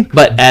know what I mean?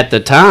 But at the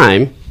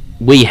time,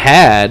 we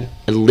had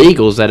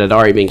illegals that had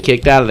already been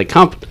kicked out of the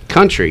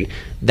country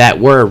that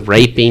were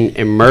raping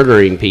and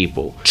murdering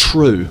people.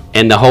 True.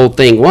 And the whole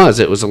thing was,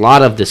 it was a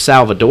lot of the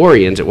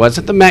Salvadorians. It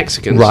wasn't the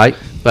Mexicans. Right.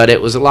 But it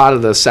was a lot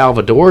of the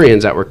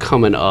Salvadorians that were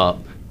coming up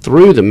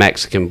through the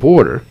Mexican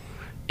border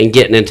and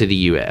getting into the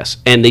U.S.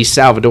 And these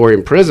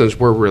Salvadorian prisons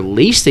were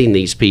releasing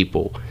these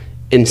people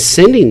and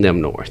sending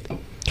them north.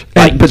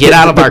 Like, get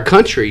out of our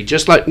country,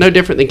 just like no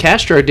different than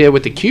Castro did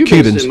with the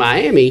Cubans in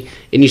Miami,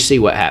 and you see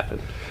what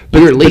happened.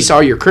 You release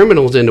all your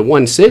criminals into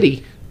one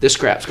city, this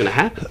crap's going to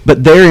happen.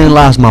 But therein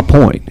lies my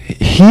point.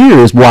 Here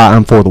is why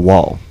I'm for the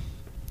wall.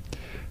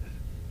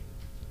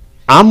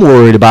 I'm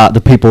worried about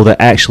the people that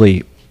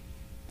actually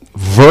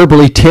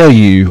verbally tell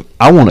you,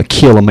 I want to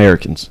kill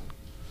Americans.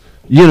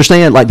 You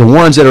understand? Like the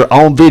ones that are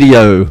on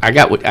video. I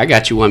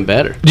got you one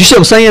better. Do you see what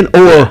I'm saying?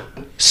 Or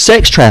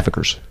sex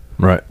traffickers.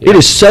 Right. It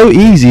is so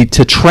easy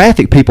to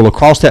traffic people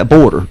across that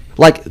border.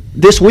 Like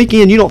this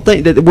weekend, you don't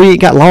think that we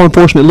ain't got law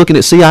enforcement looking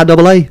at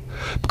CIAA?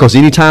 Because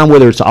anytime,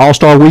 whether it's an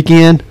all-star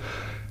weekend,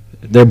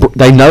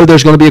 they know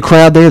there's going to be a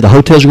crowd there. The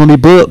hotels are going to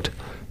be booked.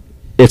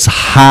 It's a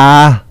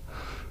high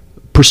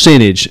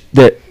percentage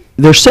that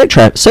there's sex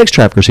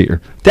traffickers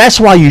here.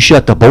 That's why you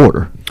shut the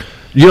border.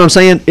 You know what I'm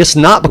saying? It's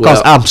not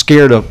because I'm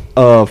scared of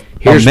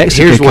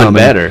Mexico here's one coming.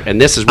 better,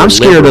 and this is I'm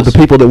scared of the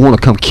people that want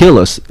to come kill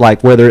us,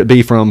 like whether it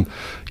be from,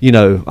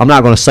 I'm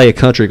not going to say a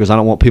country because I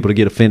don't want people to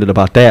get offended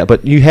about that,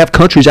 but you have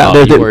countries out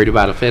there that... You're worried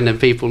about offending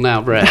people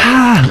now, Brad?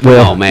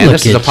 Well, oh, man,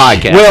 this is a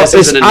podcast. Well,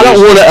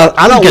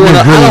 I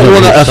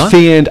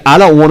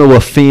don't want to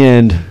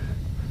offend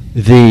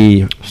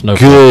the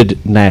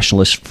good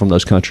nationalists from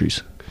those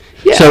countries.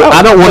 Yeah, so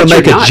I don't want to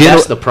make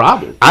that's the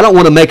problem. I don't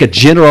want to make a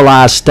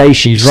generalized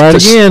station. He's right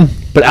again.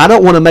 But I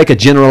don't want to make a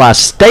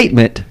generalized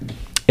statement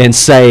and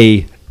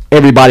say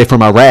everybody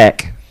from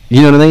Iraq.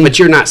 You know what I mean? But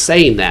you're not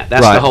saying that.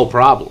 That's the whole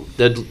problem.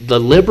 The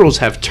liberals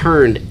have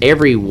turned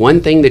every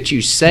one thing that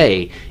you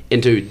say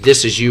into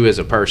this is you as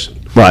a person.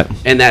 Right.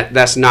 And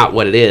that's not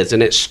what it is.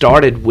 And it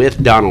started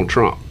with Donald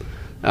Trump.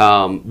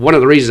 One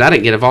of the reasons I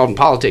didn't get involved in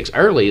politics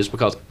early is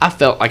because I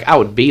felt like I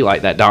would be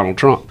like that Donald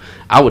Trump.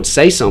 I would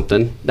say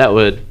something that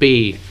would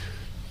be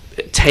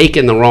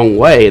taken the wrong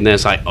way, and then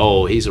it's like,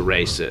 oh, he's a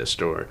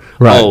racist, or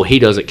oh, he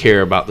doesn't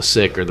care about the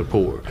sick or the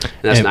poor. And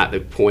that's not the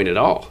point at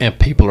all. And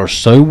people are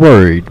so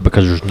worried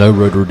because there's no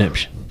road to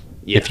redemption.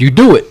 Yeah. If you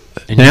do it,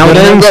 and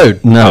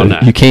nowadays, no,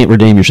 you can't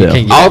redeem yourself.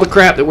 All the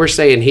crap that we're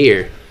saying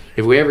here,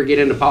 if we ever get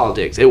into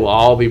politics, it will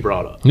all be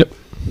brought up. Yep.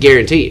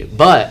 Guarantee it.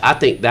 But I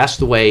think that's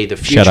the way the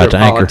future of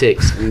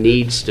politics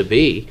needs to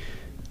be,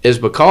 is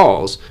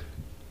because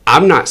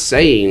I'm not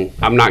saying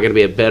I'm not going to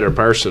be a better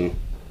person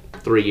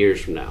 3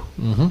 years from now.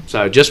 Mm-hmm.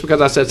 So just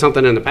because I said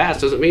something in the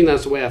past doesn't mean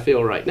that's the way I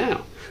feel right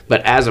now.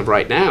 But as of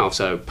right now,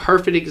 so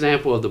perfect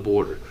example of the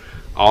border.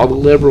 All the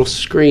liberals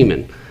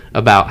screaming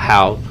about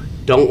how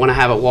don't want to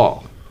have a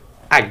wall.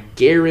 I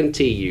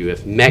guarantee you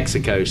if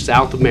Mexico,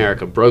 South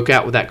America broke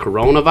out with that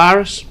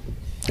coronavirus,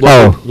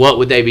 what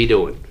would they be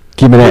doing?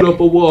 Put up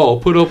a wall,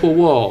 put up a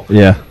wall.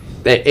 Yeah.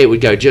 It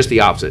would go just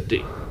the opposite.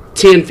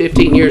 10,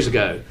 15 years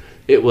ago,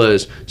 it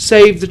was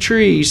save the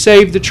trees,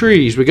 save the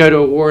trees. We go to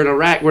a war in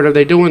Iraq. What are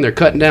they doing? They're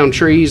cutting down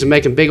trees and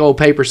making big old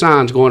paper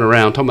signs going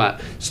around talking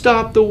about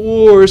stop the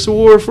war. It's a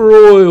war for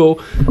oil.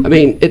 I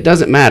mean, it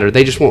doesn't matter.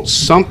 They just want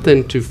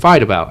something to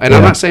fight about. And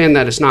I'm not saying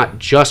that it's not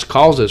just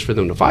causes for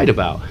them to fight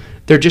about.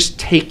 They're just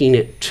taking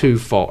it too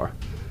far.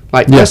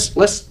 Like,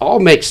 let's all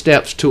make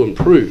steps to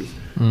improve.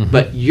 Mm-hmm.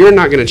 But you're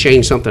not going to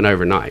change something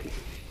overnight.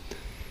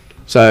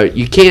 So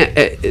you can't,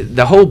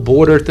 the whole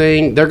border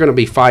thing, they're going to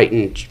be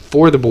fighting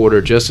for the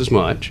border just as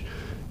much,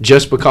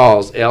 just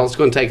because all it's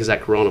going to take is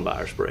that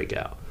coronavirus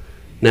breakout.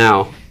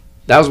 Now,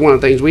 that was one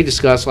of the things we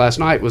discussed last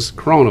night was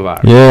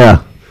coronavirus.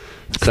 Yeah.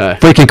 So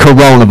freaking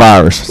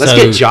coronavirus. Let's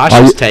get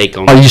Josh's take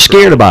on it. Are you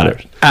scared about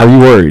it? Are you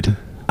worried?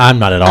 I'm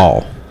not at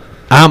all.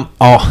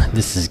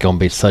 This is going to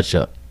be such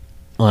a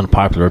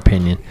unpopular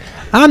opinion.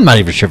 I'm not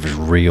even sure if it's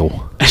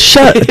real.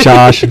 Shut,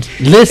 Josh.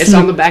 Listen, it's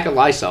on the back of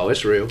Lysol.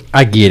 It's real.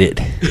 I get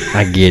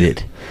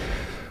it.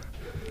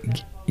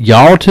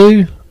 Y'all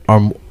two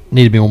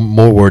need to be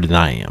more worried than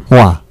I am.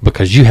 Why?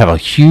 Because you have a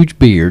huge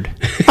beard.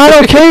 I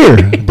don't care.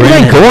 It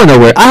ain't going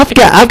nowhere. I've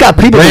got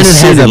people. Brandon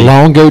has a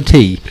long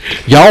goatee.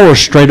 Y'all are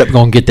straight up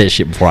gonna get that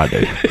shit before I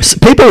do.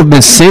 People have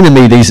been sending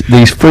me these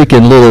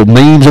freaking little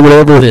memes or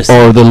whatever,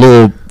 or the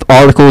little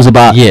articles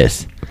about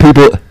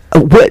people.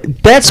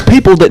 That's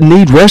people that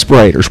need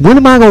respirators. When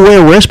am I going to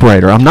wear a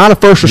respirator? I'm not a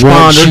first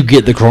responder. Once you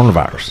get the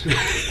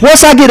coronavirus.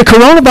 Once I get a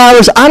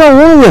coronavirus, I don't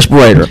want a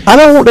respirator. I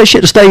don't want that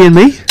shit to stay in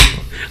me.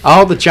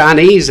 All the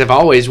Chinese have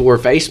always wore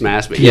face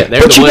masks, but they're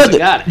the ones that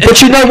got it. But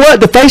you know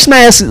what? The face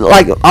masks,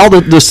 like all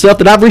the stuff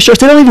that I've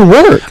researched, they don't even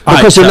work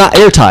because they're not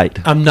airtight.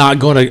 I don't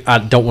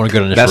want to go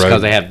down this road. That's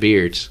because they have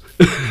beards.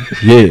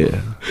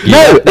 Yeah.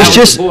 No, it's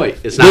just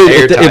it's not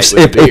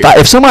airtight.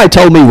 If somebody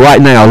told me right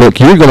now,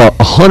 look, you're gonna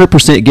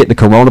 100% get the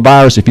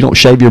coronavirus if you don't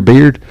shave your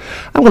beard,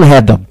 I'm gonna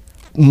have the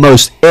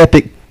most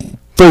epic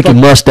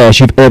freaking mustache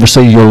you've ever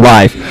seen in your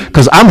life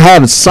because I'm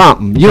having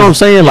something. You know what I'm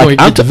saying? Like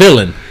I'm the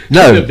villain.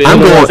 No, I'm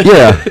going.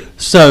 Yeah.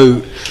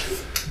 So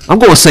I'm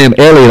going Sam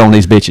Elliott on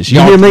these bitches.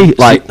 You hear me?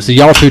 Like, so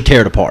y'all two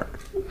tear it apart.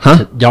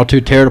 Huh? Y'all two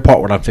tear it apart.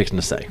 What I'm fixing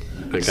to say.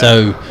 Okay.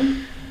 So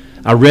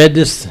I read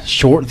this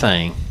short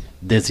thing.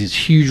 There's these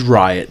huge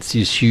riots,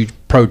 these huge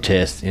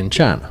protests in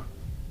China.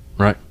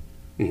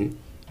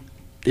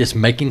 it's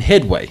making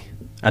headway.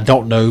 I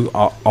don't know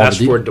all That's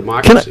the for Can I,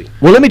 democracy.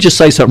 well, let me just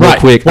say something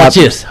right. real quick. Watch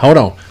this. Hold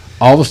on.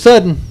 All of a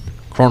sudden,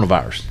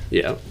 coronavirus.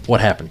 Yeah. What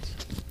happens?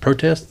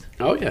 Protest?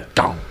 Oh yeah.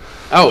 Gone.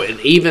 Oh, and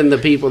even the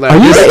people that Are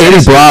you the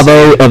Eddie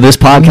Bravo of this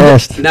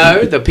podcast?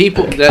 No, the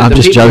people. I'm The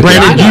just people in joking.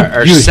 China Brandon,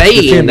 are you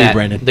saying defend me, that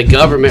Brandon. the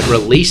government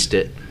released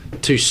it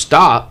to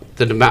stop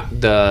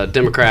the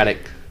Democratic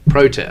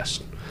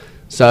protest.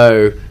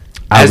 So,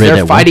 I as read that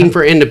they're one fighting time.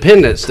 for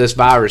independence, this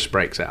virus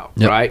breaks out.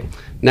 Yep. Right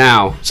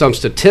now, some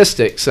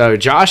statistics. So,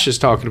 Josh is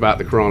talking about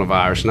the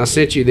coronavirus, and I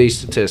sent you these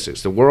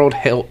statistics. The World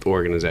Health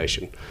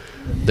Organization.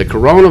 The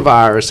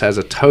coronavirus has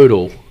a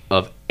total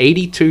of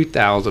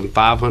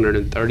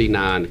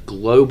 82,539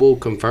 global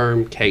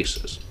confirmed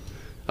cases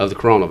of the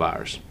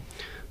coronavirus.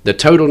 The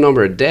total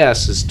number of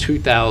deaths is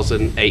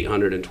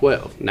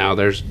 2,812. Now,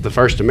 there's the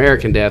first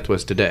American death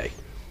was today.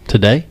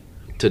 Today?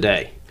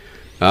 Today.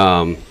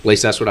 At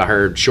least that's what I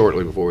heard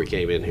shortly before we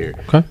came in here.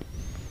 Okay.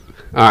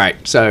 All right.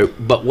 So,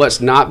 but what's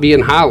not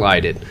being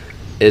highlighted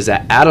is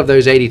that out of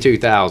those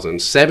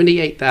 82,000,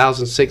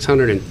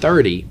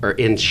 78,630 are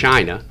in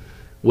China,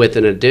 with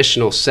an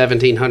additional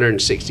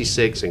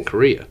 1,766 in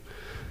Korea.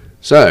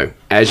 So,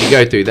 as you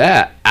go through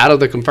that, out of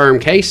the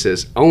confirmed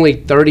cases, only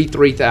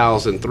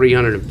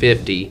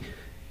 33,350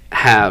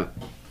 have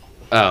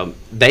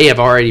they have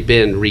already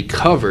been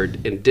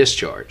recovered and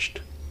discharged.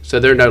 So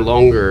they're no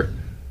longer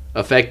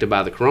affected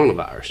by the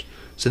coronavirus.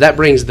 So that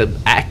brings the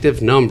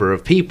active number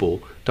of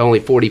people to only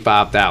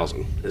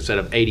 45,000 instead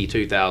of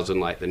 82,000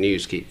 like the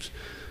news keeps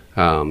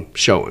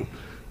showing.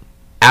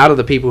 Out of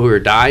the people who are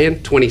dying,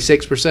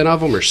 26%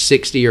 of them are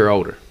 60 or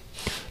older.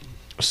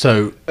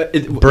 So,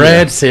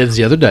 Brad says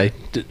the other day,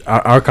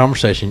 our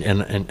conversation,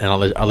 and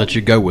I'll let you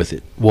go with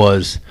it,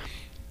 was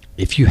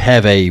if you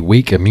have a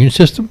weak immune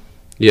system,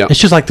 Yeah. it's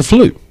just like the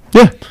flu.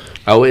 Yeah.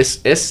 Oh,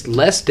 it's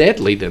less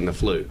deadly than the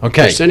flu,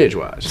 Okay. percentage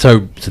wise.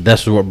 So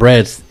that's what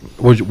Brad's.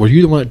 Were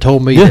you the one that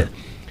told me Yeah. that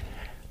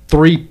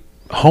 3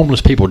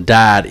 homeless people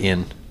died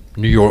in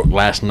New York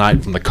last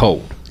night from the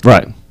cold?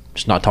 Right.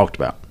 It's not talked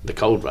about. The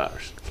cold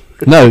virus.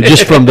 No,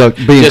 just from the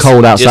being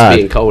cold outside. Just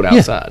being cold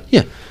outside.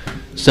 Yeah.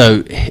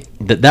 So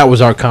that was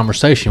our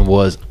conversation,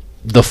 was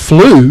the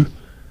flu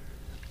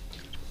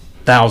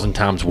 1,000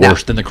 times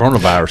worse than the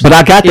coronavirus. But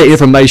I got that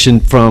information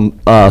from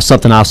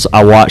something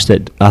I watched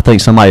that I think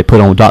somebody put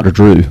on Dr.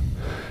 Drew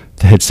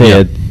that had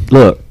said,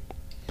 look,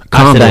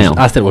 calm down.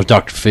 I said it was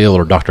Dr. Phil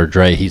or Dr.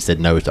 Dre. He said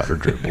no, it's Dr.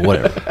 Drew. But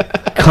whatever.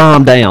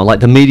 Calm down.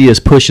 Like the media is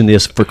pushing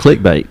this for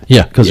clickbait.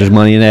 Yeah. Because there's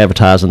money in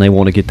advertising. They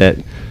want to get that.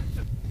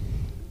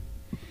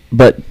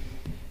 But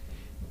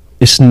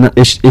it's not,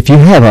 if you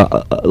have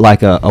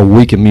a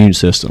weak immune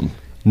system,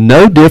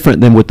 no different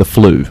than with the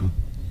flu.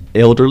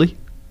 Elderly,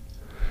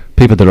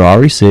 people that are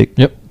already sick,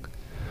 Yep.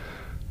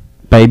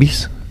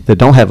 babies that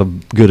don't have a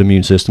good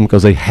immune system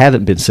because they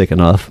haven't been sick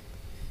enough.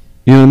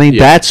 You know what I mean?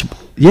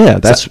 Yeah.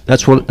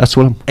 That's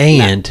what I'm.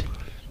 And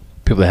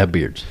people that have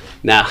beards.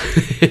 Now,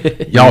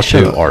 Y'all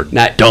two are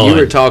now done. you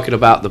were talking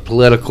about the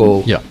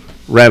political Yeah.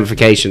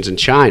 ramifications in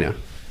China.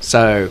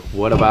 So,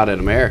 what about in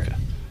America?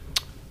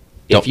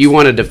 Don't- If you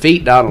want to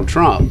defeat Donald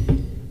Trump,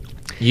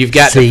 you've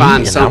got See, to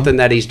find and something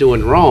that he's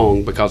doing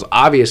wrong, because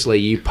obviously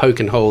you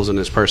poking holes in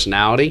his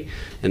personality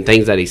and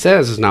things that he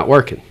says is not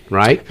working,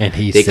 right? And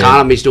he the said-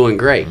 economy's doing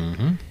great.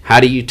 How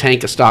do you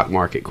tank a stock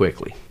market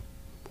quickly?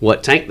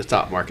 What tanked the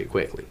stock market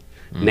quickly?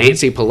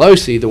 Nancy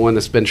Pelosi, the one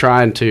that's been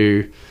trying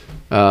to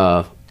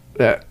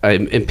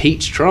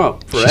impeach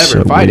Trump forever,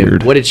 so fight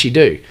weird. him. What did she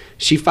do?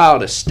 She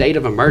filed a state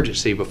of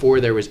emergency before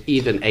there was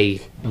even a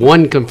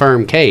one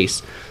confirmed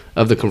case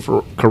of the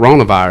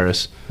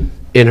coronavirus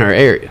in her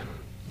area.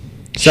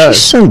 So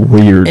She's so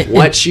weird.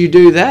 once you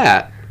do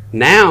that,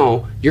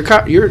 now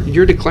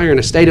you're declaring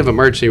a state of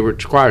emergency,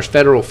 which requires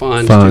federal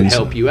funds to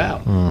help you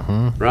out.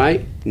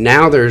 Right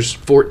now, there's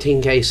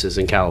 14 cases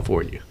in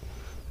California,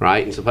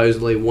 right, and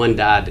supposedly one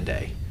died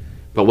today.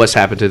 But what's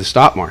happened to the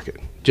stock market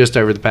just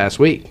over the past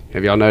week?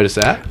 Have y'all noticed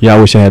that? Yeah,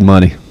 I wish I had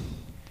money.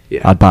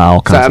 Yeah, I'd buy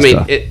all So kinds I mean,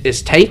 of stuff.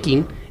 it's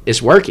taking,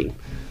 it's working.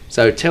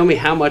 So tell me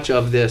how much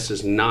of this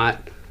is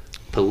not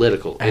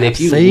political. And if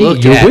you See,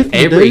 look you're at with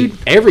me, dude.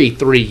 every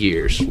 3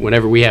 years,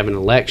 whenever we have an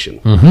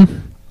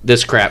election,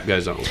 this crap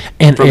goes on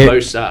And from e-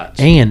 both sides.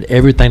 And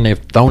everything they've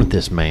thrown at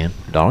this man,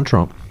 Donald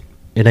Trump,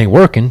 it ain't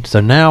working. So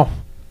now,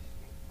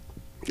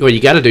 Well, you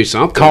got to do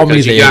something. call me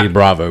because you the got- Eddie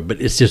Bravo, but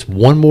it's just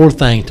one more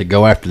thing to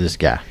go after this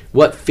guy.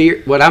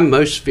 What I'm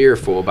most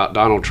fearful about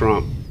Donald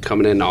Trump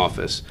coming into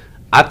office,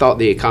 I thought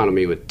the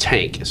economy would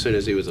tank as soon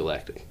as he was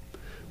elected.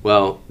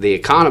 Well, the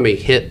economy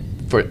hit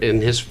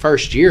in his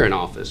first year in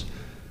office.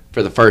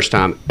 For the first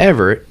time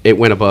ever, it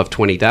went above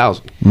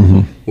 20,000.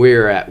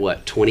 We're at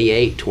what,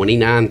 28,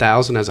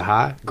 29,000 as a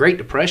high. Great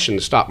Depression,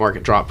 the stock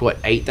market dropped what,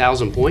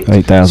 8,000 points.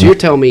 8,000. So you're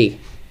telling me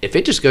if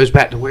it just goes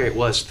back to where it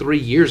was 3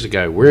 years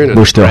ago, we're in a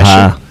We're still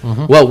depression.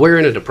 high. Well, we're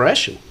in a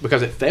depression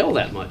because it fell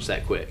that much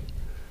that quick.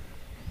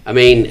 I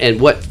mean, and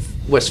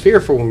what's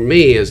fearful for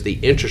me is the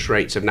interest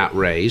rates have not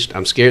raised.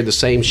 I'm scared the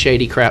same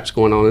shady crap's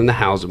going on in the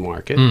housing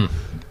market.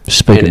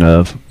 Speaking and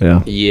of,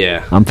 yeah,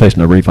 Yeah. I'm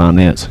facing a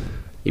refinance.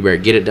 You better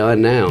get it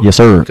done now. Yes,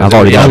 sir. 'Cause I've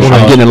already got. I'm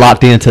I'm getting it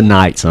locked in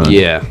tonight, son.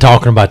 Yeah.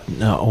 Talking about,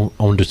 I want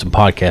to do some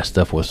podcast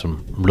stuff with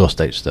some real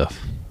estate stuff.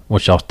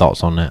 What's y'all's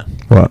thoughts on that?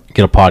 What?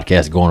 Get a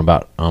podcast going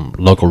about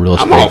local real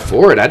estate. I'm all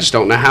for it. I just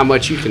don't know how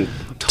much you can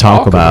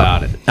talk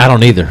about it. I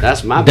don't either.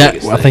 That's my that.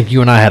 biggest I thing. think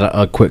you and I had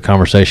a quick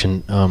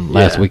conversation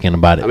last Yeah. weekend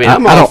about it. I mean,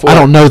 I'm all don't. for I it.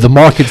 don't know the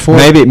market for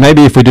it.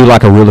 Maybe if we do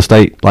like a real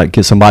estate, like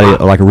get somebody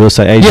like a real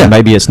estate agent, Yeah.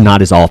 maybe it's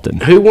not as often.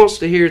 Who wants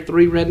to hear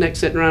three rednecks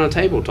sitting around a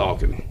table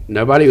talking?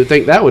 Nobody would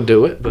think that would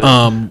do it. But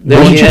then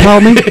What did you again-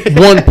 call me?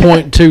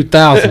 1.2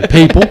 thousand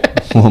people.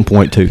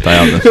 1.2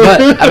 thousand.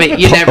 But I mean,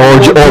 you never.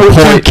 Or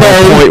point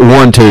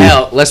 0.12.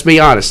 Hell, let's be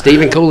honest.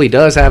 Stephen Cooley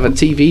does have a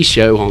TV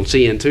show on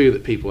CN2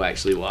 that people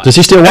actually watch. Does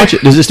he still watch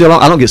it? Does it still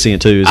on? I don't get seeing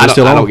two. Is I it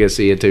still don't, I on? don't get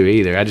CN2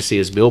 either. I just see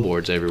his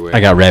billboards everywhere. I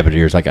got rabbit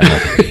ears. I got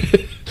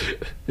nothing.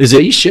 Is So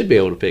it? you should be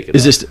able to pick it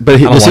Is up. this? But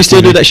I don't does he watch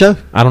still do TV. that show?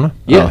 I don't know.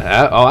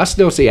 Yeah. I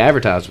still see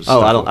advertisements. Oh,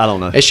 stuff I don't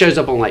know. It shows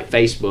up on like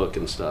Facebook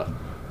and stuff.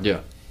 Yeah.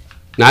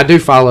 Now I do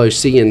follow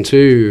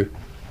CN2.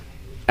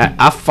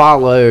 I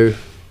follow.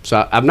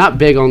 So I'm not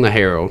big on the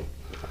Herald.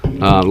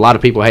 A lot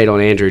of people hate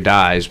on Andrew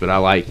Dies, but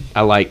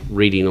I like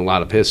reading a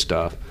lot of his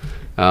stuff.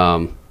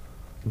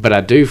 But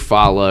I do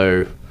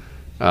follow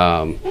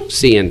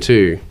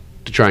CN2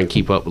 to try and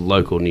keep up with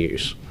local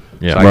news.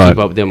 Yeah. So I Right. keep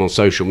up with them on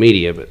social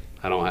media, but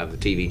I don't have the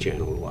TV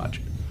channel to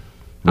watch.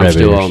 I'm Rabbit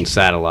still ears. on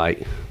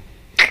satellite.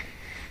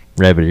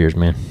 Rabbit ears,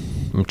 man.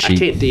 I'm I cheap.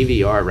 can't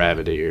DVR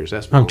rabbit ears.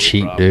 That's my I'm only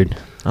cheap, problem. dude.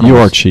 I don't You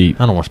wanna are s-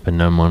 cheap. I don't want to spend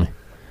no money.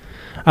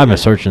 I've been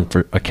searching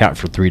for a couch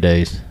for 3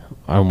 days.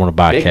 I want to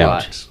buy a Big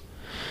couch.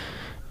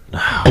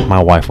 Lots.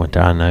 My wife went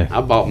there. I know.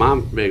 I bought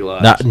mine Big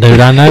Lots. Dude,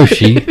 I know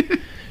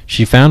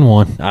she found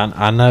one.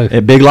 I know.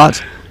 At Big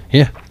Lots?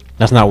 Yeah,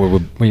 that's not where we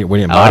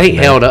didn't Oh, buy. it from ain't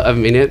there. held up. I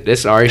mean,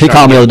 it's already. He starting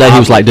called me the to other day. get He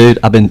was like, wobbly. "Dude,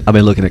 I've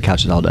been looking at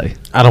couches all day."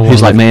 I don't.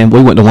 He's wanna like, "Man,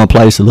 we went to one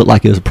place. It looked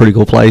like it was a pretty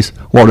cool place.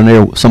 Walked in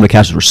there. Some of the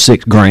couches were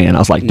 $6,000. I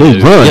was like, "Dude,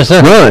 Dude. run, Yes,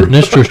 sir. run!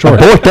 That's a true story.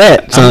 Abort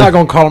that, I'm son." not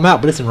gonna call him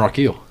out, but it's in Rock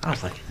Hill. I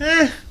was like,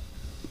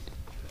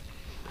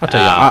 I'll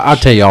tell you. I'll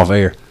tell you off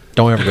air.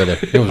 Don't ever go there.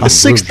 It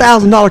was A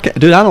 $6,000 couch,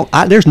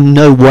 dude. There's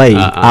no way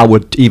I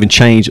would even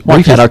change.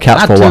 We've had our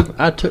couch for a while.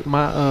 I took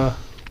my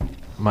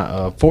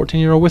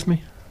 14-year-old with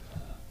me.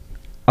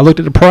 I looked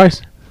at the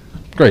price.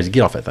 Crazy.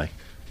 Get off that thing.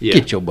 Yeah.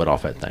 Get your butt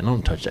off that thing.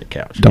 Don't touch that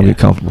couch. Don't yeah. get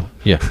comfortable.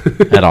 Yeah,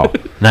 at all.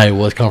 No, it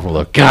was comfortable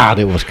though. God,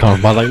 it was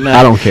comfortable. I was like, no,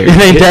 I don't care. It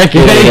ain't that,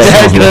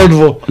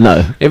 comfortable.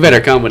 No, It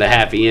better come with a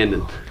happy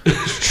ending.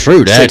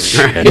 True, that's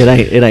 $6,000.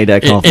 it ain't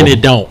that comfortable. and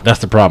it don't. That's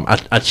the problem.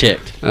 I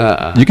checked.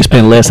 You can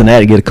spend less than that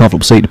to get a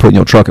comfortable seat to put in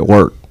your truck at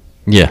work.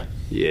 Yeah,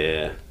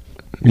 Yeah.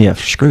 Yeah,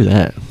 screw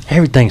that.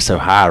 everything's so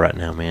high right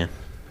now, man.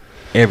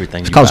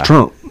 Everything. It's because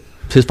Trump.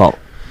 It's his fault.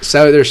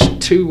 So there's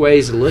two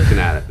ways of looking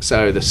at it.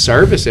 So the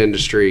service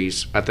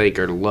industries, I think,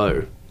 are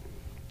low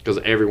because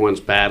everyone's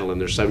battling.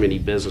 There's so many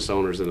business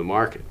owners in the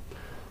market.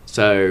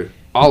 So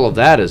all of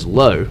that is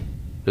low,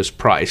 this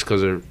price,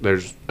 because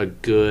there's a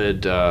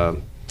good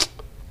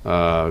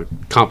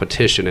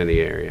competition in the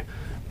area.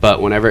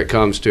 But whenever it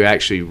comes to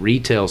actually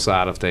retail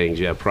side of things,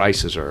 yeah,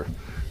 prices are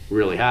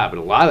really high. But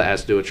a lot of that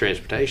has to do with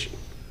transportation.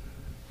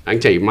 I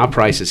can tell you, my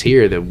prices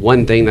here, the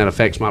one thing that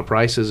affects my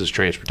prices is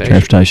transportation.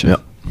 Transportation.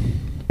 Yep.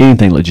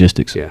 Anything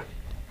logistics. Yeah.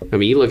 I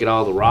mean, you look at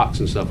all the rocks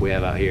and stuff we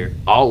have out here,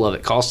 all of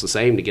it costs the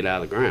same to get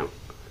out of the ground.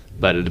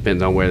 But it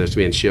depends on whether it's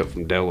being shipped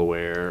from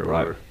Delaware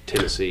or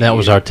Tennessee. That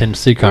was our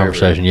Tennessee wherever.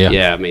 conversation. Yeah.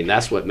 Yeah, I mean,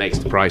 that's what makes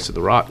the price of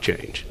the rock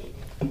change.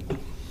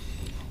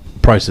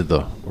 Price of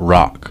the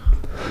rock.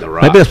 The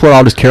rock. Maybe that's what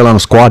all this Carolina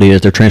squad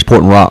is. They're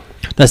transporting rock.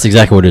 That's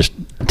exactly what it is.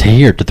 To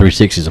here, the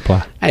 360s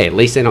apply. Hey, at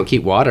least they don't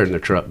keep water in their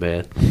truck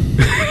bed.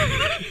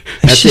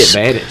 That's the just-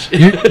 advantage.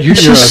 You're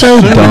just so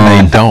assuming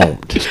dumb. They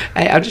don't.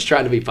 Hey, I'm just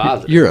trying to be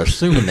positive. You're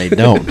assuming they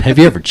don't. Have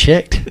you ever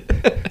checked?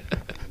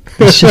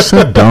 It's just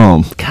so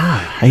dumb.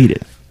 God, I hate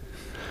it.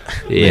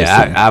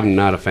 Yeah, I'm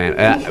not a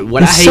fan.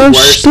 What It's I hate so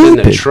worse than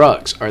the stupid.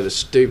 trucks are the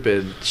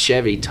stupid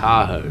Chevy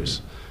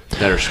Tahoes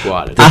that are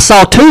squatted. I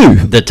saw two.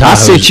 The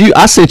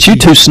I sent you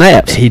two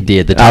snaps. He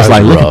did. The I was Tahoe's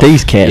like, look rough. at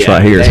these cats Yeah,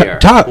 right here. They are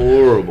Ta-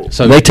 horrible.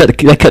 So They cut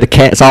the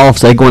cats off.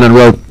 So they go in the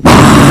road.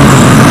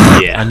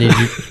 Yeah. I need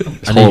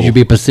you to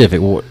be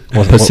Pacific.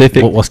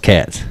 Pacific? What's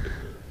cats?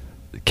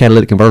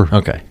 Catalytic converter.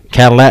 Okay.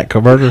 Cadillac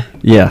converter.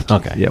 Yeah.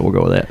 Okay. Yeah, we'll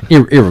go with that.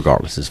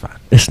 Irregardless, it's fine.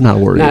 It's not a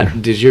word. Now, either.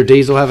 does your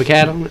diesel have a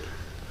cat on it?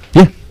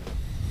 Yeah.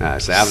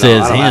 So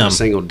Says I don't have him. a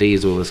single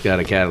diesel that's got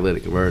a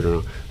catalytic converter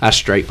on. I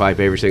straight pipe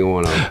every single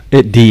one of them.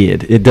 It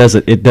did. It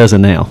doesn't. It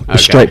doesn't now. Okay.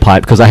 It's straight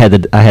pipe because I had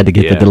to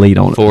get the delete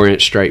on it.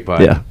 4-inch straight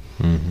pipe. Yeah.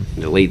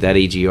 Delete that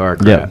EGR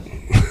Yeah. crap.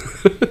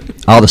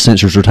 All the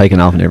sensors are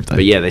taken off and everything.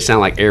 But yeah, they sound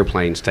like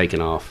airplanes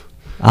taking off.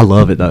 I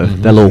love it though.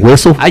 That little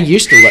whistle. I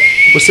used to.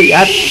 Well, see,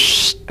 I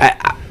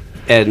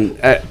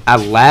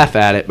laugh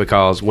at it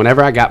because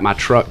whenever I got my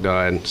truck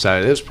done,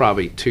 so it was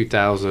probably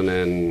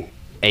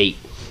 2008.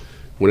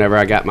 Whenever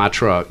I got my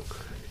truck,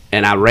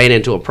 and I ran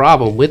into a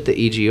problem with the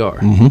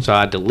EGR, so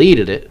I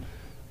deleted it,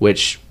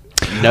 which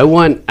no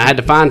one. I had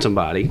to find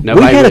somebody. We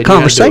Nobody had really a knew how to do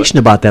conversation it.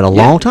 about that a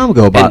long Yeah. time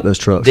ago about And those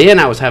trucks. Then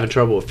I was having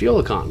trouble with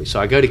fuel economy, so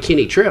I go to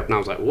Kenny Tripp, and I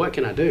was like, "What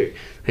can I do?"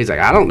 He's like,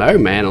 I don't know,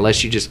 man,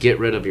 unless you just get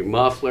rid of your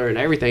muffler and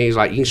everything. He's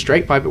like, you can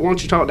straight pipe it. Why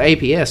don't you talk to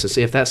APS and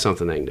see if that's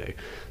something they can do?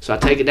 So I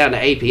take it down to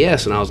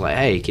APS, and I was like,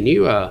 hey, can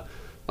you,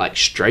 like,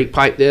 straight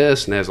pipe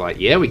this? And they was like,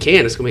 yeah, we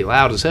can. It's going to be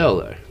loud as hell,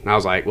 though. And I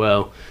was like,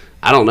 well,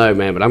 I don't know,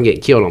 man, but I'm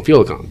getting killed on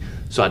fuel economy.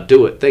 So I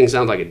do it. Thing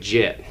sounds like a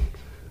jet.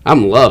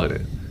 I'm loving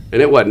it.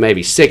 And it wasn't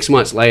maybe 6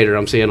 months later,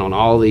 I'm seeing on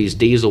all these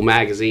diesel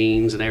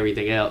magazines and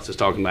everything else, it's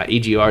talking about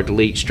EGR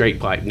delete straight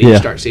pipe. And you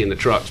start seeing the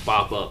trucks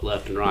pop up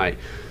left and right.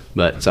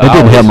 But so It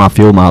didn't help my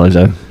fuel mileage,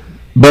 though.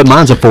 But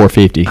mine's a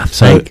 450,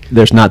 so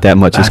there's not that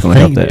much that's going to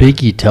help that.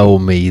 Biggie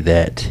told me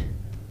that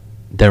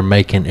they're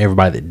making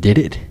everybody that did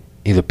it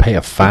either pay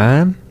a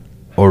fine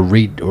or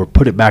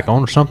put it back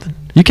on or something.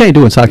 You can't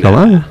do it in South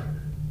Carolina.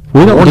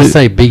 We I don't want to do,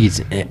 say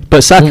Biggie's,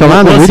 but South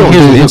Carolina, we don't do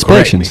He'll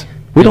inspections. correct me.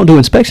 We don't do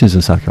inspections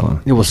in South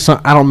Carolina. It was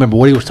some, I don't remember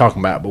what he was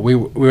talking about, but we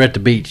were at the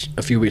beach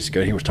a few weeks ago.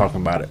 And he was talking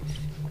about it.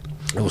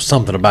 It was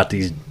something about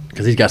these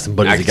because he's got some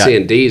buddies.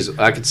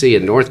 I could see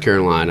in North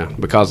Carolina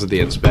because of the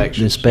inspections.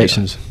 The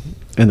inspections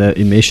and the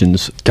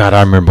emissions. God,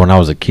 I remember when I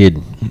was a kid,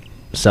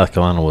 South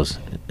Carolina was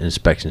an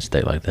inspection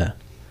state like that.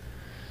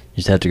 You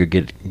just have to go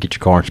get your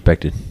car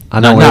inspected. I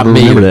don't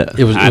remember that.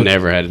 I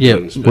never had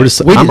it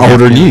done. I'm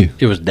older than you.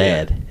 It was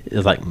Dad. It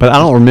was like, But I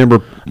don't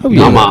remember.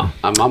 My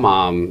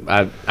mom,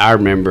 I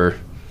remember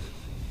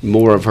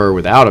more of her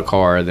without a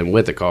car than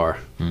with a car,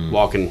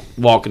 walking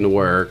to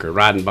work or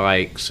riding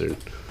bikes or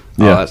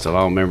all that stuff. I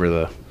don't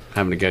remember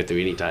having to go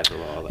through any type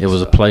of all that. it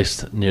was stuff. a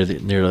place near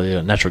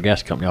the natural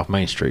gas company off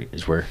Main Street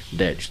is where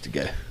Dad used to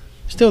go.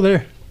 Still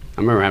there.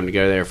 I remember having to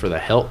go there for the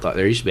health.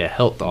 There used to be a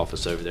health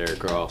office over there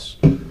across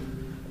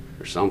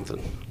or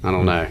something. I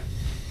don't know.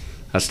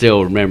 I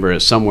still remember it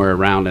somewhere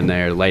around in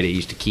there. The lady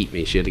used to keep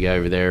me. She had to go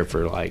over there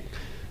for like,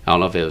 I don't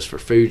know if it was for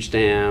food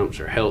stamps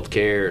or health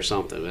care or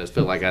something. I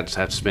felt like I'd just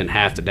have to spend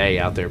half the day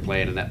out there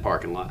playing in that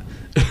parking lot.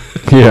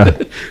 Yeah.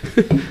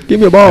 Give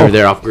me a ball. Over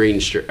there off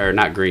Green Street, or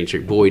not Green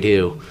Street, Boyd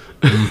Hill.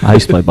 I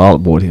used to play ball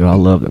at Boyd Hill. I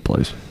love that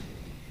place.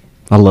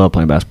 I love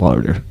playing basketball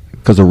over there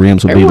because the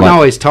rims would Everyone be like.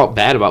 always talked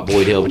bad about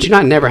Boyd Hill, but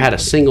I never had a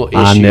single issue.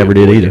 I never at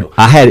did Boyd either. Hill.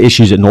 I had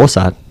issues at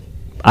Northside.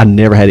 I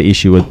never had an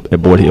issue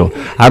at Boyd Hill.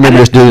 I remember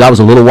this dude. I was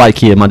a little white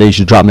kid. My dad used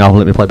to drop me off and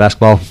let me play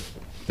basketball,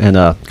 and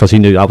because he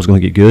knew I was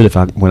going to get good if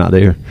I went out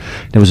there.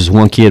 There was this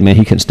one kid, man.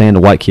 He couldn't stand the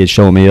white kids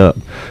showing me up,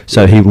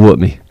 so he would whoop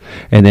me.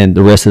 And then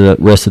the rest of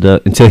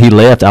the until he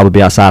left, I would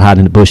be outside hiding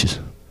in the bushes.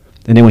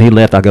 And then when he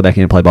left, I'd go back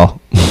in and play ball.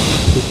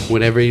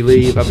 Whenever you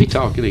leave, I'll be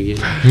talking again.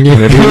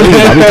 Whenever he leaves,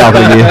 I'll be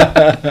talking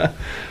again.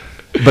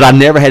 But I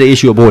never had an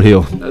issue at Boyd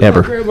Hill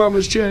ever. My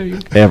grandmama's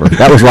chain. Ever.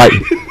 That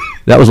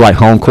was like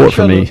home court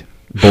for me.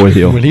 Boyd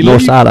Hill. When he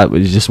Northside,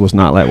 it just was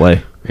not that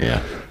way.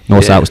 Yeah.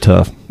 Northside was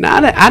tough. No, I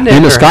never.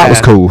 Emmett Scott was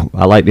had- cool.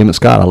 I liked Emmett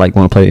Scott. I like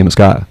want to play Emmett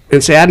Scott.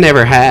 And see, I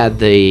never had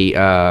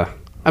the.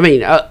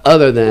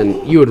 Other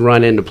than you would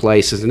run into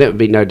places, and it would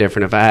be no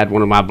different if I had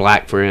one of my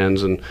black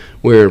friends, and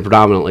we were a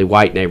predominantly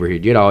white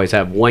neighborhood. You'd always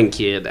have one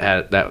kid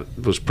that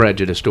was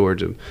prejudiced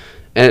towards him.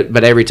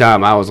 But every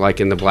time I was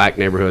like in the black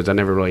neighborhoods, I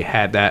never really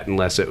had that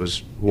unless it was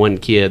one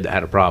kid that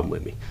had a problem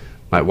with me.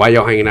 Like, why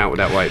y'all hanging out with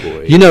that white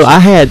boy? You know,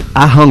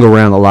 I hung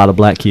around a lot of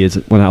black kids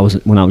when I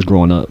was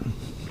growing up,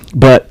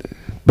 but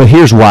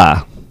here's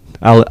why.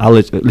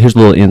 Here's a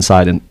little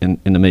insight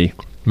into me.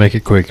 Make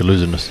it quick. You're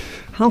losing us.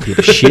 I don't give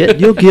a shit.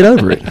 You'll get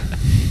over it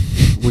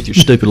with your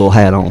stupid little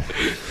hat on,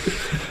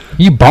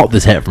 You bought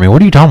this hat for me.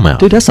 What are you talking about?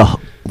 dude. I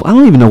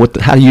don't even know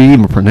how you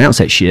even pronounce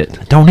that shit.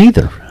 I don't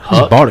either. I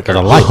just bought it because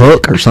I like it.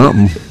 Hook or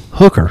something.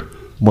 Hooker,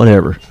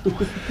 whatever.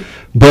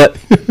 But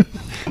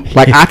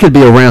like I could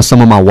be around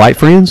some of my white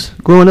friends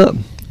growing up,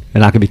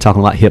 and I could be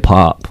talking about hip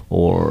hop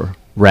or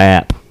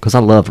rap because I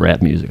loved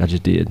rap music. I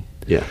just did.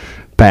 Yeah.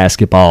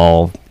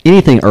 Basketball,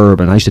 anything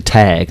urban. I used to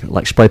tag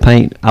like spray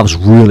paint. I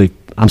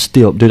can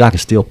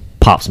still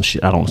pop some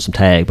shit out on some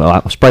tag,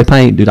 but spray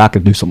paint, dude, I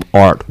could do some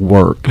art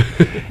work.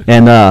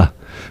 And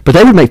but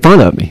they would make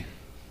fun of me.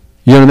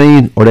 You know what I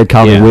mean? Or they'd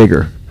call me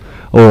wigger.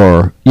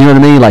 Or you know what I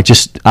mean? Like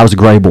just I was a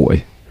gray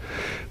boy.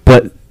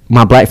 But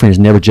my black friends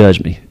never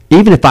judged me.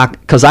 Even if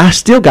because I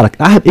still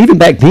even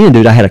back then,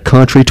 dude, I had a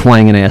country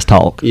twanging ass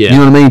talk. Yeah. You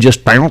know what I mean?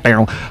 Just,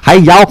 hey,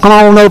 y'all come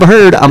on over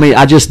here. I mean,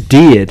 I just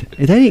did.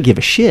 They didn't give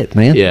a shit,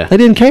 man. Yeah. They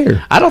didn't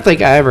care. I don't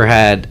think I ever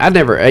had. I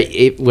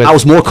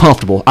was more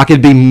comfortable. I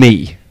could be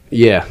me.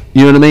 Yeah.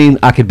 You know what I mean?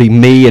 I could be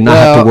me and not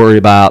have to worry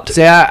about.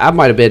 See, I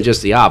might have been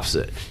just the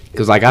opposite.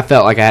 Because, like, I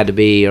felt like I had to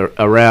be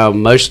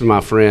around most of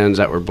my friends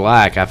that were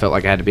black. I felt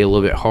like I had to be a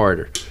little bit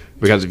harder.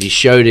 Because if you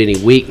showed any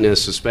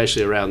weakness,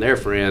 especially around their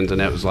friends, and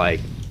it was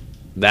like,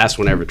 that's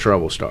whenever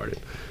trouble started.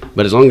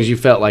 But as long as you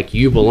felt like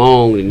you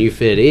belonged and you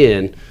fit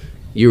in,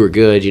 you were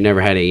good. You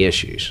never had any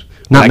issues.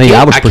 Not me.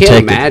 I was protected. I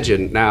can't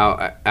imagine.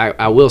 Now,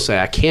 I will say,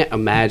 I can't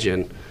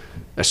imagine,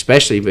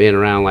 especially being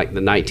around like the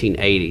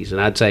 1980s.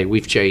 And I'd say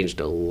we've changed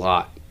a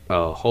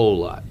whole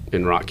lot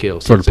in Rock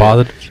Hill. For the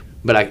positive?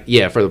 But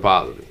for the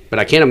positive. But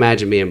I can't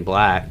imagine being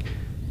black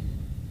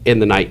in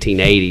the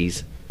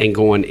 1980s and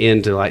going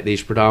into like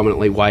these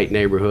predominantly white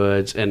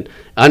neighborhoods. And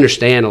I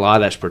understand a lot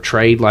of that's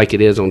portrayed like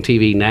it is on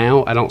TV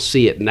now. I don't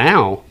see it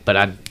now, but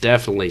I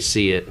definitely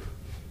see it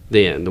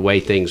then, the way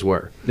things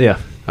were. Yeah.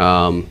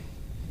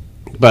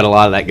 But a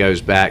lot of that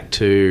goes back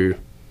to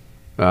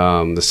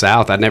the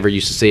South. I never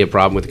used to see a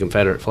problem with the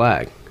Confederate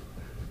flag.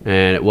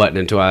 And it wasn't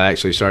until I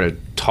actually started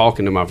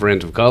talking to my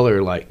friends of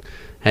color, like,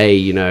 hey,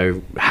 you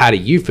know, how do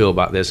you feel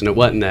about this? And it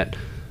wasn't that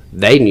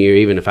they knew,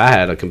 even if I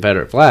had a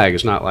Confederate flag,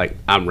 it's not like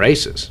I'm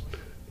racist.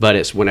 But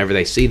it's whenever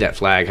they see that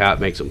flag, how it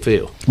makes them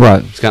feel.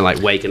 Right. It's kind of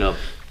like waking up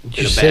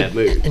in a bad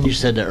mood. And you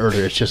said that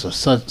earlier. It's just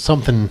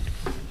something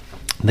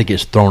that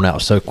gets thrown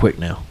out so quick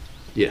now.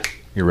 Yeah.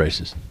 You're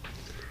racist.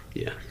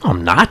 Yeah.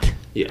 I'm not.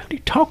 Yeah. What are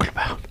you talking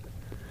about?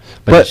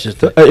 But it's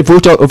just if we're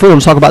going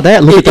to talk about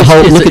that, look at the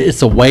whole.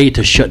 It's a way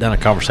to shut down a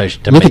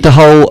conversation. Look at the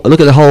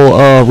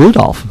whole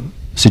Rudolph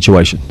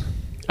situation.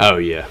 Oh,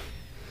 yeah.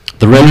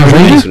 The Red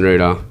Mason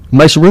Rudolph.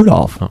 Mason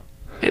Rudolph. Oh.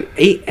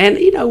 And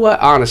you know what?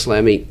 Honestly,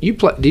 I mean,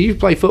 do you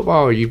play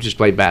football or you just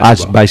play basketball? I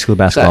just basically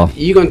basketball. So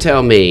you gonna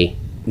tell me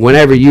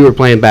whenever you were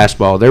playing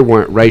basketball, there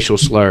weren't racial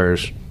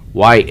slurs,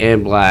 white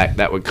and black,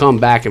 that would come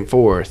back and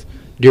forth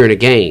during a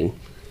game,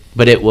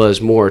 but it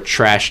was more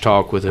trash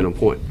talk with an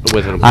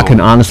opponent. I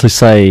can honestly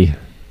say,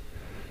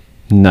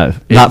 no,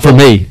 not for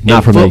me.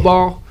 Not for me.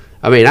 Football,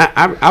 I mean,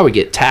 I would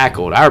get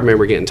tackled. I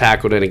remember getting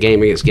tackled in a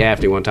game against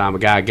Gaffney one time. A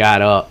guy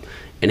got up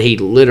and he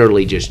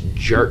literally just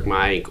jerked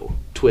my ankle,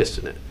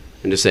 twisting it,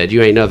 and just said,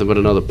 "You ain't nothing but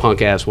another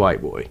punk ass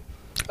white boy."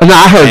 No,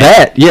 I heard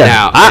that. Yeah,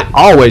 Now, I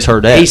always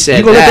heard that. He said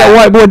you gonna let that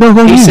white boy do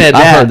what He said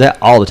that. I heard that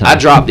all the time. I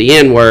dropped the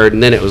N word,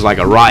 and then it was like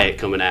a riot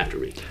coming after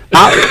me.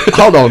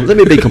 Hold on, let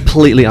me be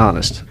completely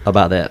honest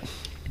about that.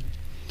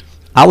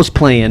 I was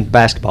playing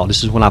basketball.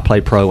 This is when I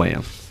played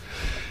pro-am.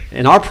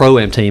 And our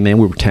pro-am team, man,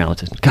 we were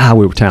talented. God,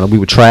 we were talented. We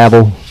would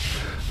travel.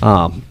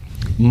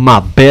 My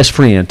best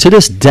friend, to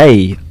this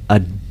day, a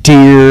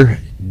dear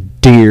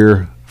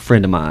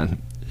friend of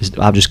mine.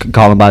 I'll just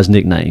call him by his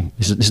nickname.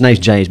 His name's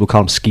James. We'll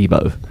call him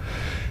Skibo.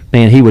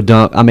 Man, he would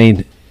dunk. I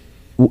mean,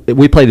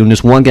 we played in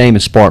this one game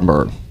in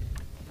Spartanburg.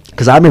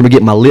 Because I remember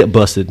getting my lip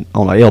busted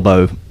on my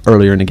elbow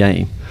earlier in the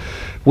game.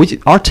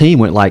 Our team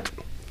went like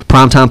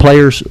primetime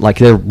players, like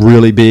they're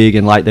really big,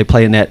 and like they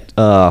play in that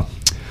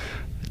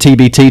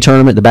TBT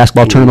tournament, the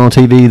basketball tournament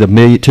on TV, the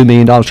 $2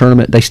 million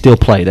tournament. They still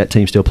play. That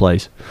team still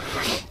plays.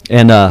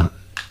 And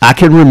I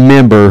can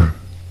remember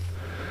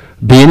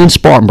being in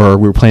Spartanburg.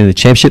 We were playing the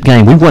championship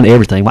game. We won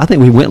everything. I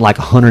think we went like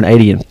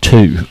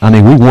 180-2. I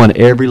mean, we won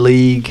every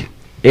league,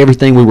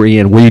 everything we were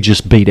in. We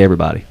just beat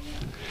everybody.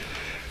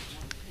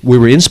 We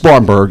were in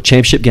Spartanburg,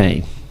 championship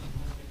game.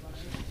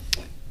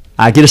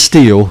 I get a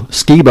steal.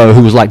 Skibo,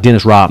 who was like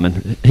Dennis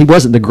Rodman, he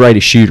wasn't the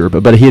greatest shooter,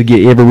 but he'd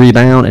get every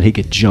rebound and he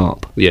could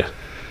jump. Yeah.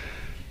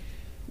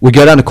 We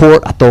go down the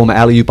court. I throw him an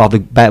alley-oop off the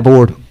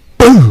backboard.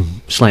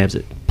 Boom! Slams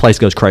it. Place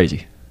goes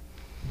crazy.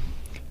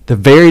 The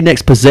very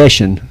next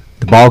possession,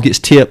 the ball gets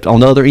tipped on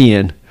the other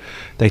end.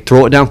 They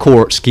throw it down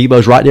court.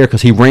 Skibo's right there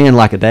because he ran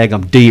like a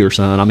daggum deer,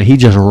 son. I mean, he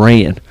just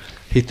ran.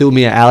 He threw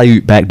me an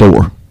alley-oop back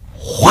door.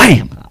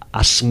 Wham!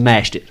 I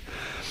smashed it.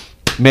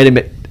 Met him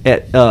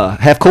at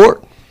half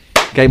court.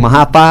 Gave him a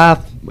high five.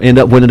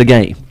 Ended up winning the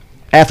game.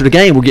 After the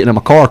game, we're getting in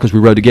my car because we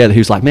rode together. He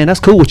was like, "Man, that's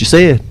cool what you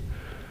said."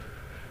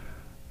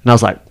 And I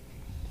was like,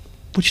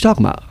 "What you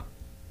talking about?"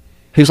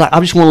 He was like, "I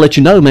just want to let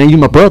you know, man, you're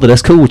my brother.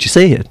 That's cool what you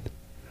said."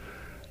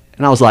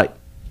 And I was like,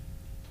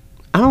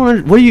 "I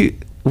don't know.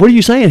 What are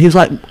you saying?" He was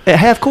like, "At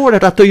half court,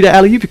 after I threw you the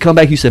alley-oop, you come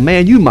back, you said,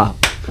 'Man, you my.'"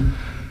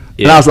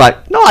 Yeah. And I was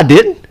like, "No, I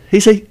didn't." He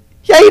said,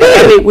 "Yeah, you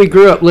did." I mean, we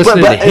grew up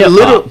listening to hip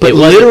hop. But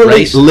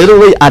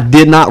literally, I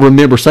did not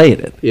remember saying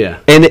it. Yeah.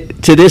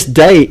 And to this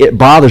day, it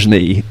bothers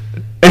me.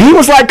 And he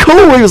was like,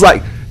 "Cool." He was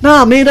like,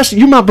 "Nah, man,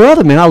 you're my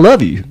brother, man. I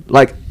love you.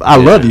 Like, I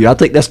love you. I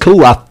think that's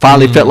cool." I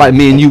finally felt like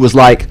me and you was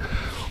like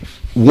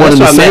one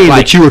and the same,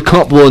 that you were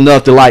comfortable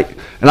enough to like.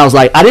 And I was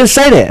like, "I didn't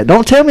say that.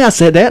 Don't tell me I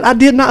said that. I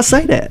did not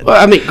say that."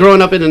 Well, I mean,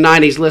 growing up in the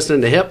 90s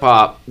listening to hip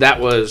hop,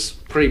 that was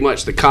pretty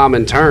much the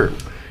common term.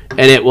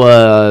 And it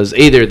was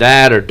either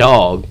that or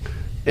dog.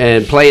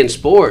 And playing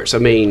sports, I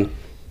mean,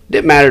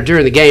 didn't matter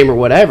during the game or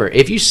whatever.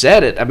 If you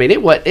said it, I mean,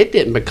 it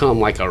didn't become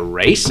like a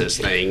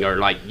racist thing or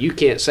like you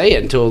can't say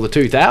it until the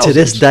 2000s. To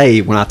this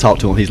day, when I talk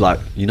to him, he's like,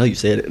 "You know you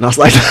said it." And I was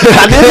like,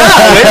 "I did not,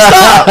 man.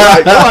 Stop."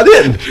 Like, "No, I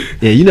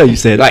didn't." "Yeah, you know you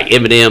said it." Like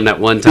Eminem that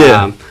one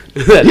time.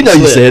 Yeah. You know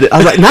you said it. I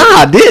was like, "Nah,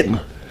 I didn't."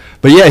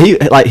 But yeah,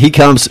 he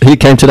came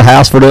to the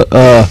house for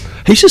the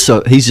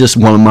he's just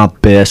one of my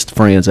best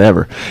friends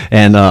ever.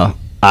 And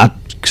I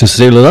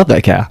sincerely love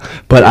that guy,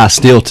 but I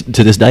still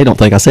to this day don't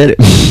think I said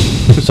it.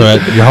 So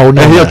you're holding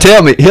on. And he'll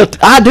tell me,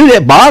 I do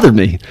that bothered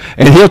me,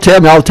 and he'll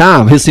tell me all the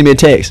time. He'll send me a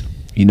text.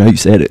 "You know you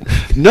said it."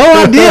 No,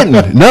 I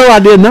didn't. No, I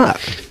did not.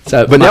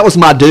 So, but that was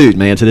my dude,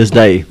 man. To this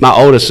day, my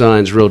oldest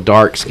son's real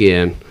dark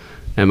skin,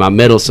 and my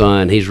middle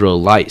son, he's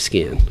real light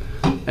skin.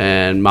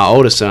 And my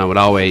oldest son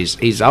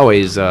he's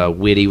always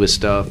witty with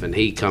stuff, and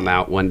he'd come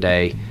out one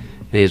day,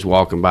 and he was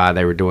walking by,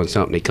 they were doing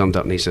something, he comes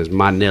up and he says,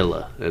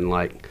 "Manila," and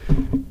like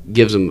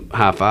gives him a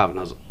high five,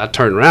 and I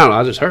turned around,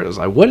 I just heard it. I was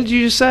like, "What did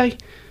you just say?"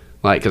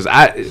 Like,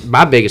 because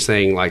my biggest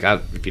thing, like,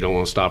 if you don't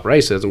want to stop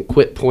racism,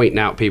 quit pointing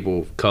out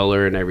people of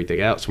color and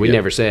everything else. We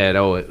never said,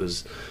 oh, it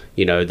was,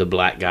 the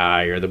black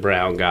guy or the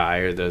brown guy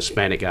or the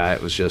Hispanic guy.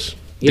 It was just,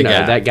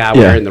 that guy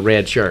wearing the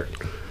red shirt.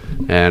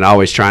 And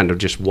always trying to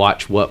just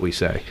watch what we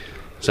say.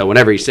 So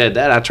whenever he said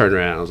that, I turned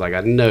around. I was like,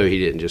 I know he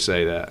didn't just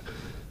say that.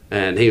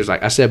 And he was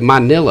like, I said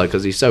Manila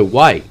because he's so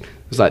white.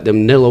 It's like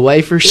them Nilla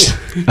wafers.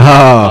 Oh.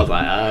 I was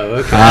like, oh,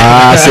 okay.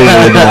 I see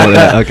where you're going with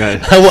that. Okay.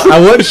 I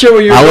wasn't sure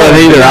where you were I wasn't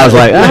either. I was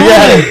like,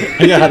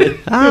 I got it.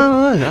 I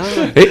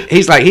don't know.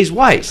 He's like, he's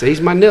white, so he's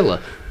Manila.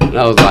 And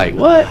I was like,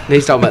 what? And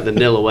he's talking about the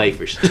Nilla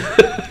wafers.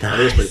 That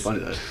is pretty funny,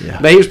 though.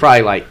 Yeah. But he was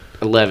probably like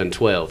 11,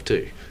 12,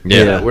 too.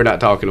 Yeah. We're not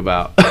talking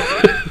about.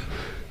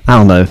 I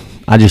don't know.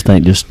 I just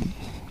think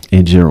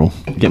in general,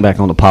 getting back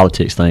on the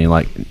politics thing,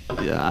 like,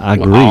 I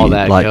agree. All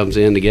that like, comes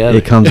in together.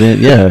 It comes in,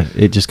 yeah.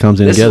 It just comes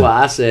in This together. is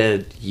why I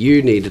said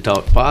you need to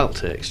talk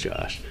politics,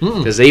 Josh.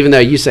 Because even though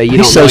you say you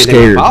He's don't know so anything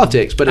scared. about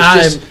politics, but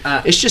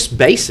it's just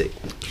basic.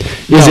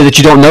 Is it that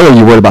you don't know or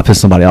you're worried about pissing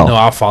somebody off? No,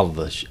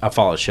 I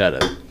follow Shadow.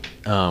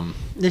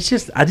 It's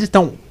just I just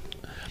don't.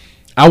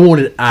 I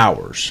wanted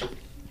hours.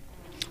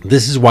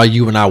 This is why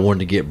you and I wanted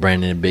to get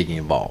Brandon and Biggie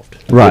involved.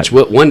 Right.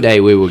 Which one day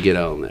we will get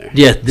on there.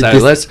 Yeah, So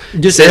let's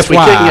just since we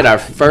FYI, couldn't get our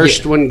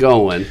first one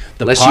going,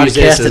 The let's podcast use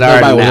this as that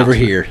our nobody will ever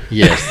announcement. hear.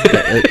 Yes.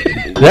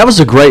 That was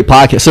a great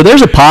podcast. So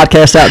there's a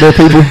podcast out there,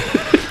 people,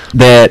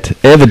 that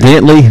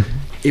evidently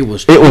It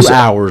was it was 2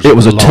 hours. It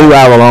was a long.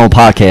 2-hour long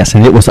podcast,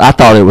 and I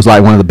thought it was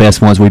like one of the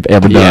best ones we've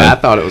ever done. Yeah, I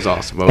thought it was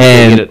awesome. But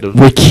And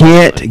we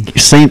can't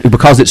seem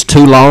because it's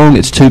too long,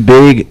 it's too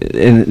big,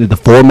 and the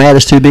format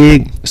is too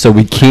big, so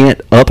we can't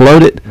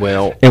upload it.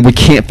 Well- and we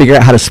can't figure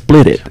out how to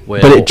split it.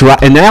 Well-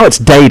 but and now it's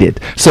dated,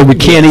 so we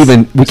can't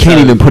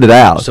even put it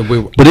out. So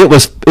we- but it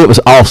was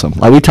awesome.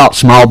 Like, we talked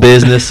small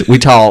business, we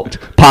talked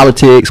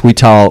politics, we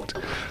talked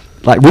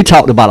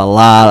about a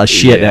lot of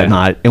shit Yeah. that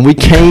night, and we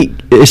can't.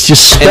 It's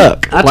just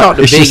stuck. I talked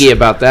to it's just- Biggie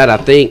about that. I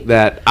think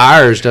that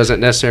ours doesn't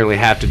necessarily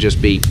have to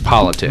just be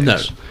politics. No.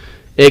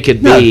 It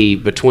could be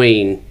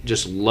between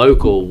just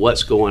local,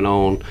 what's going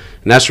on.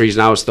 And that's the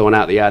reason I was throwing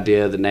out the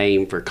idea of the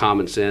name for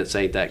Common Sense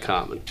Ain't That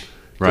Common.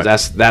 Right.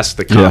 Because that's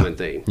the common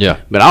thing. Yeah.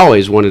 But I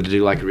always wanted to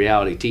do like a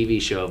reality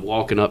TV show of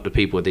walking up to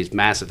people with these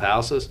massive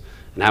houses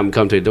and have them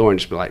come to the door and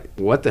just be like,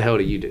 what the hell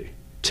do you do?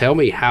 Tell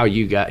me how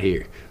you got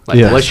here. Like,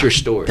 Yeah. what's your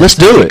story? Let's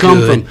do Did you it. come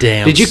Good from,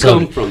 damn did you son.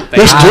 come from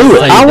Let's family?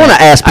 do it. I want to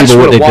ask I just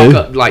people what want they to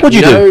walk do. up, like, What'd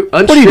you do? no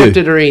What do you do?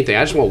 unscripted or anything.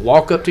 I just want to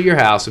walk up to your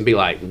house and be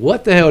like,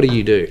 what the hell do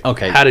you do?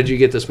 Okay. How did you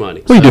get this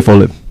money? What do you do for a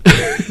living?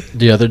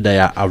 The other day,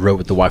 I rode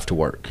with the wife to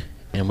work,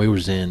 and we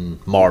was in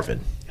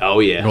Marvin.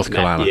 Oh, yeah. North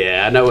Carolina.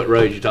 Yeah, I know what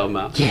road you're talking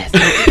about. Yes.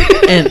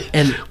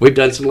 and We've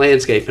done some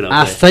landscaping up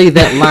I there. say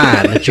that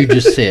line that you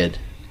just said.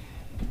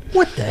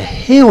 What the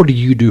hell do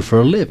you do for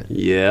a living?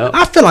 Yeah.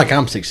 I feel like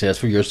I'm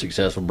successful. You're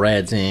successful.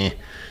 Brad's in.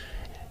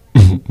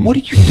 What do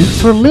you do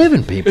for a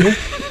living, people? You know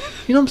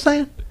what I'm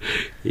saying?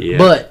 Yeah.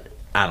 But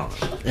I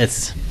don't know.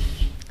 It's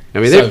I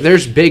mean, So-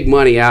 there's big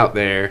money out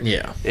there.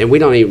 Yeah. And we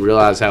don't even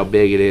realize how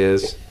big it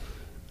is.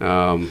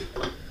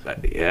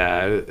 But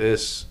yeah,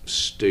 it's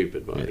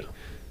stupid money.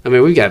 I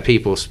mean, we've got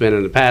people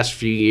spending the past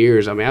few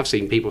years. I mean, I've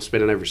seen people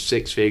spending over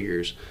 6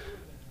 figures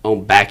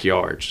on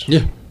backyards.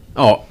 yeah.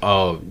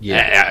 Oh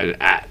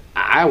yeah.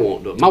 I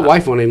won't do it. My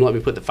wife won't even let me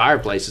put the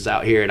fireplaces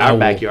out here in our I will.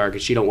 backyard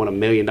because she don't want $1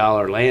 million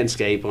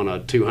landscape on a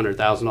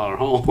 $200,000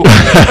 home.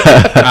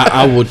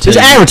 I will tell It's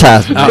you.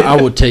 advertisement.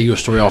 I will tell you a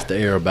story off the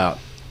air about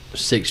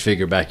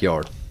 6-figure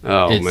backyard.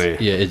 Oh, It's- man.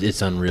 Yeah,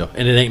 it's unreal,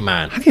 and it ain't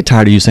mine. I get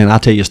tired of you saying I'll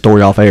tell you a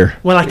story off air.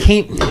 Well, I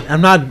can't.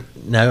 I'm not.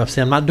 No, I'm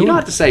saying I'm not You doing don't it.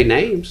 have to say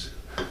names.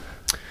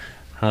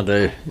 I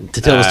do.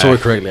 To tell the story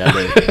correctly, I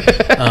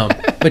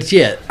do. But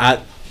yeah,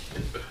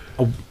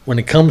 when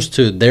it comes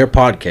to their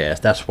podcast,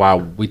 that's why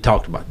we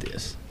talked about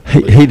this.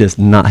 He does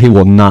not. He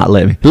will not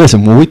let me.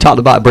 Listen, when we talked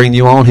about bringing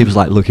you on, he was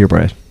like, "Look here,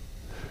 Brad.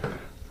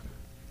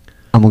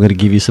 I'm going to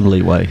give you some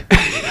leeway,"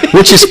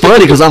 which is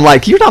funny because I'm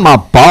like, "You're not my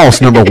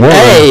boss, number one."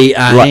 Hey,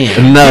 I Like,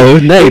 am. No,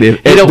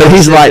 negative. don't But wanna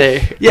he's sit like,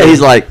 there. yeah,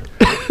 he's like,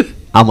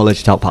 "I'm gonna let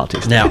you talk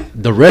politics." Now,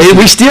 the rest And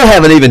of we still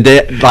haven't even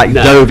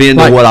dove into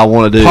like what I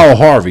want to do. Paul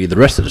Harvey, the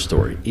rest of the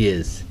story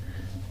is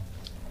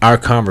our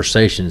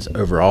conversations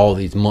over all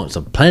these months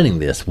of planning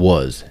this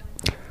was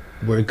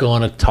we're not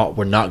going to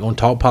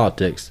talk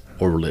politics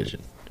or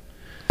religion.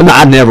 No,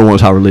 I never want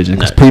to talk religion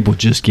because No. people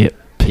just get.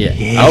 Yeah.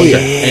 Oh yeah.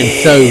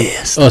 And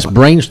so us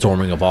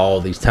brainstorming of all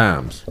these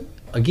times.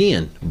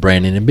 Again,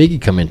 Brandon and Biggie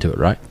come into it,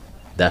 right?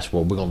 That's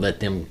what we're gonna let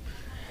them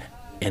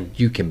and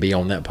you can be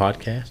on that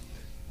podcast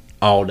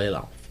all day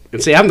long.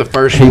 And see, I'm the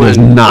first He one. does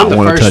not I'm the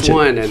wanna first touch it.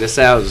 one, and this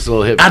sounds a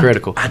little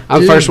hypocritical. I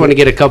I'm the do. first one to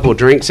get a couple of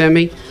drinks in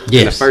me. And the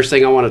Yes. first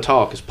thing I want to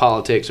talk is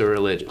politics or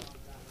religion.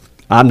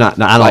 I'm not.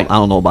 No, I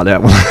don't know about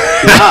that one.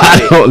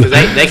 No,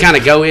 they kind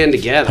of go in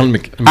together.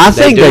 I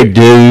think they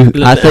do.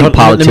 I think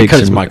politics. Let me cut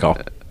his and- mic off.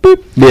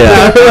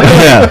 Yeah.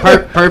 yeah.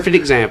 Perfect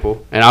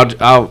example, and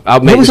I'll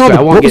What make was this. all I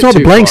the, won't what was get all the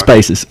too blank far.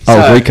 spaces?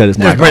 Oh, So- we cut his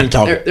There's mic. Brandon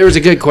off. talking. There was a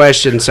good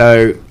question.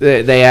 So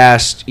they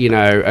asked,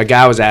 a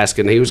guy was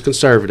asking. He was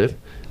conservative,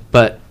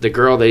 but the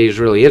girl that he was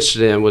really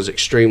interested in was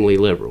extremely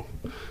liberal.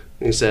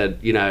 And said,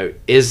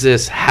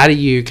 how do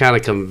you kind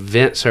of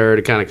convince her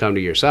to kind of come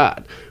to your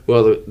side?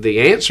 Well,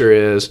 the answer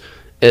is,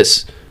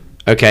 it's,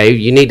 okay,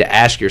 you need to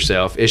ask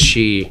yourself, is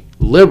she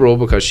liberal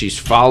because she's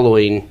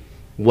following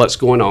what's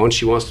going on?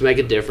 She wants to make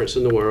a difference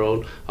in the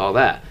world, all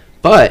that.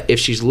 But if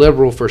she's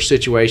liberal for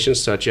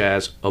situations such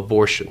as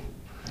abortion,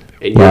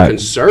 and you're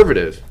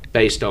conservative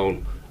based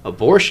on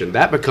abortion,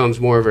 that becomes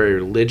more of a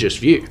religious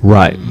view.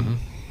 Right. Mm-hmm.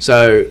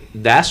 So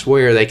that's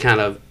where they kind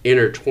of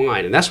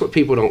intertwine, and that's what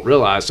people don't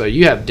realize. So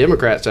you have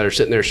Democrats that are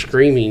sitting there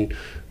screaming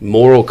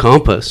moral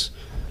compass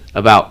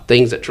about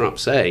things that Trump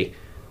say,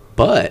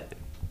 but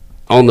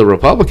on the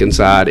Republican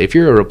side, if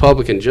you're a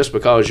Republican just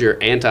because you're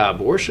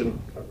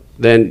anti-abortion,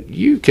 then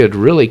you could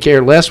really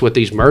care less what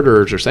these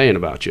murderers are saying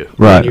about you,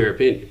 right, in your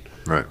opinion.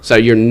 Right. So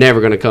you're never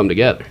going to come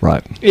together.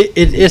 Right.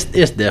 It's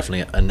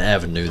definitely an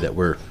avenue that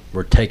we're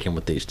taking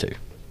with these two.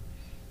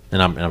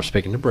 And I'm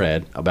speaking to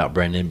Brad about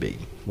Brandon and B.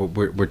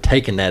 We're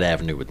taking that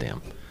avenue with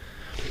them.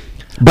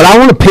 But I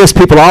want to piss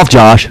people off,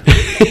 Josh.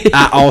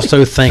 I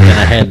also think, and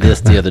I had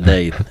this the other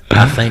day,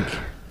 I think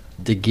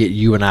to get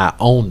you and I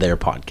on their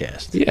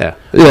podcast. Yeah.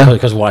 Yeah.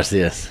 Because watch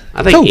this.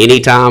 I think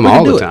anytime,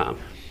 all the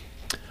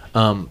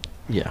time.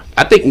 Yeah.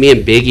 I think me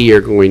and Biggie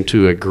are going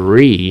to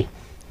agree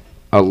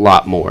a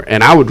lot more.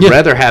 And I would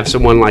rather have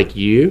someone like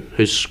you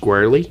who's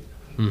squarely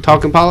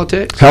talking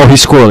politics. Oh,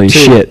 he's squirrely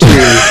shit.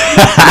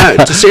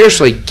 To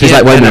seriously get He's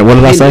like, wait a minute, what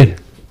did I say?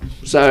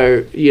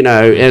 So,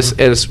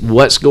 as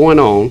what's going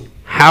on,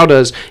 how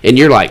does, and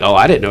you're like, oh,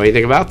 I didn't know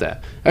anything about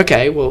that.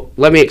 Okay, well,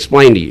 let me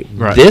explain to you.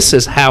 Right. This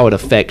is how it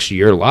affects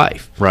your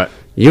life. Right.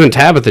 You and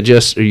Tabitha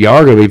you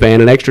are going to be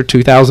paying an extra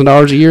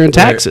 $2,000 a year in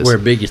taxes. Where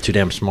Biggie's too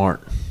damn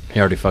smart. He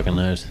already fucking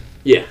knows.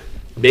 Yeah.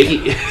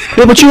 Biggie.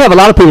 Yeah, but you have a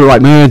lot of people who are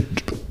like, man,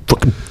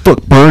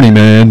 fuck Bernie,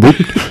 man.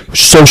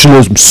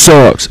 Socialism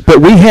sucks. But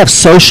we have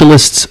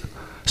socialist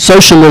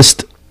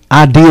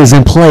ideas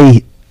in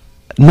play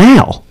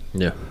now.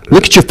 Yeah.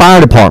 Look at your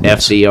fire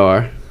departments.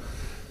 FDR.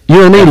 You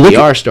know what I mean?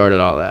 FDR started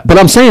all that. But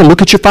I'm saying,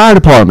 look at your fire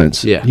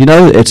departments. Yeah.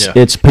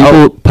 It's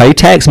people pay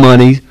tax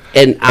money.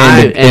 And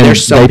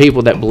there's some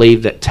people that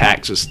believe that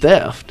tax is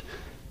theft.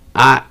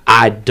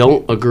 I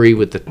don't agree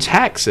with the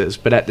taxes,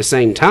 but at the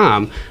same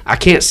time, I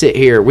can't sit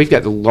here. We've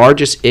got the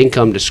largest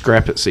income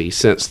discrepancy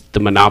since the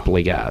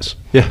monopoly guys.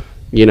 Yeah.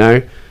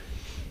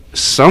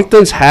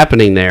 Something's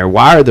happening there.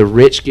 Why are the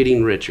rich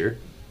getting richer?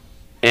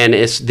 And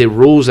it's the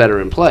rules that are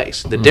in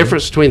place. The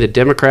difference between the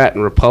Democrat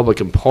and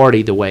Republican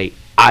Party, the way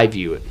I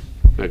view it,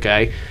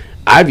 okay?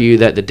 I view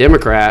that the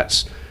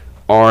Democrats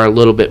are a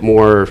little bit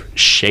more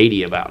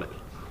shady about it.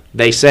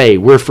 They say,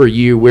 we're for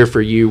you, we're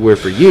for you, we're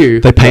for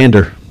you. They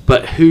pander.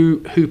 But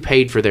who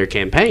paid for their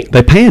campaign?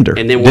 They pander.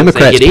 And then once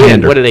Democrats they get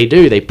pander. in, what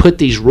do? They put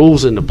these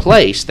rules into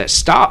place that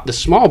stop the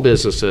small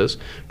businesses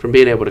from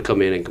being able to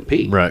come in and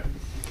compete. Right.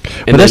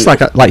 But that's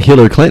like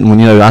Hillary Clinton when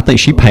I think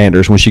she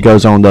panders when she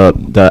goes on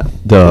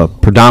the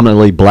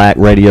predominantly black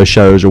radio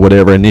shows or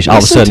whatever, and all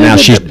of a sudden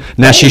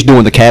now she's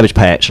doing the Cabbage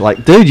Patch.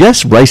 Like, dude,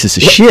 that's racist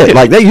as shit.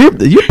 Like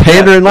you're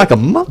pandering like a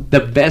The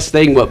best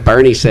thing what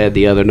Bernie said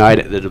the other night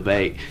at the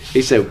debate,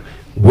 he said,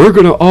 "We're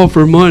going to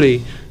offer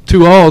money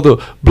to all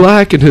the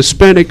black and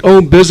Hispanic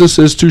owned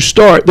businesses to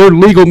start their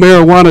legal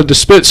marijuana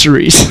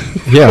dispensaries."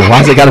 Yeah,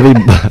 why's it got to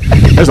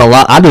be? There's a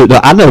lot. I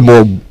know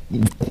more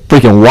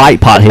freaking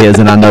white potheads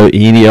than I know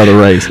any other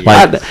race.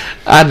 Like,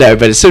 I know,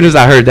 but as soon as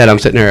I heard that, I'm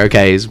sitting there.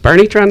 Okay, is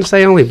Bernie trying to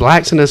say only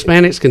blacks and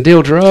Hispanics can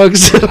deal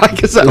drugs?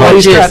 Like, is that what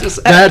he's trying to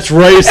say? That's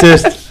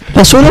racist.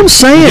 That's what I'm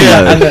saying.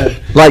 Yeah, though. I know.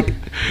 Like,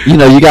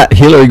 you got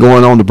Hillary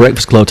going on the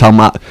Breakfast Club talking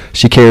about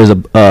she carries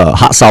a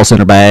hot sauce in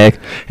her bag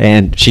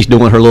and she's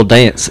doing her little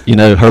dance.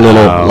 Her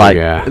little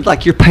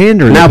like you're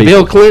pandering. Now, to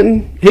people. Bill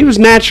Clinton, he was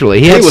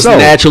naturally he had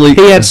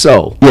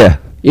soul. Yeah.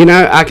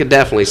 I could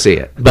definitely see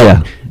it. But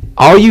Yeah.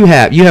 all you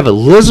have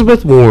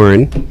Elizabeth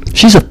Warren.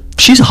 She's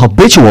a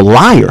habitual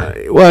liar.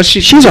 Well,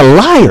 She's a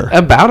liar.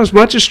 about as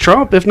much as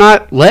Trump, if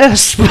not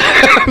less.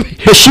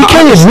 But she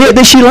can't admit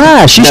that she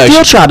lies. She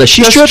still tried to.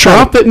 She still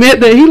Trump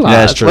admit that he lies.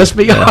 That's true. Let's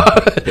be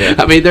honest. Yeah.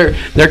 I mean,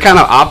 they're kind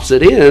of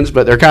opposite ends,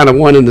 but they're kind of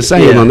one and the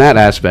same on that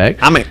aspect.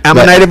 I'm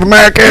a Native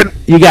American.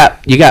 You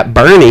got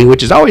Bernie,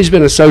 which has always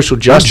been a social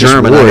justice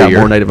German. warrior. I got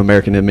more Native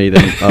American than me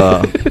than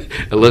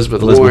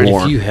Elizabeth Warren.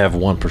 Warren. If you have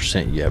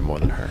 1%, you have more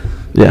than her.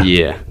 yeah.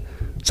 Yeah.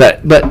 So,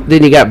 but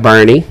then you got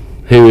Bernie,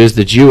 who is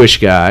the Jewish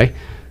guy,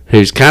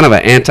 who's kind of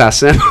an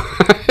anti-Semite.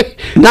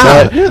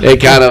 Nah.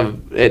 So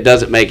it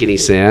doesn't make any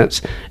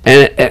sense.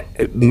 And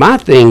my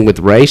thing with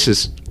race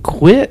is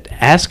quit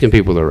asking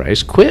people to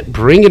race. Quit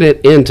bringing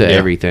it into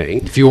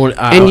everything. If you want,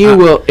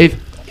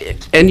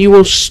 you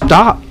will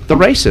stop the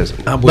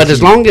racism. I'm with But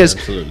as you. long as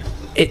Absolutely.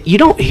 you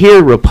don't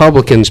hear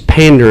Republicans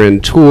pandering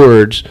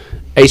towards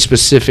a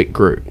specific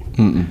group,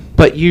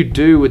 but you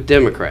do with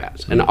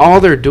Democrats, and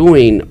all they're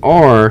doing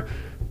are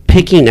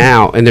picking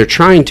out, and they're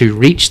trying to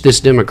reach this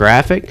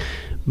demographic.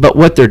 But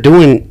what they're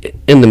doing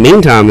in the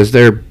meantime is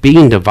they're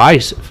being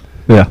divisive.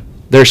 Yeah.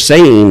 They're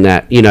saying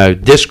that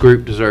this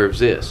group deserves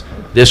this.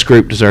 this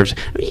group deserves.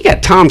 I mean, you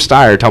got Tom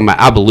Steyer talking about,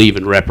 I believe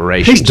in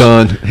reparations. He's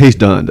done. He's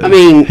done. Dude. I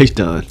mean, he's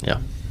done. Yeah.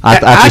 I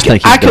just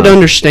think he's I could done.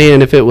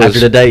 understand if it was After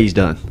the day, he's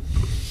done.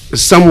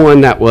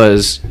 someone that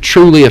was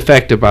truly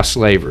affected by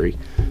slavery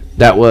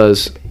that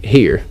was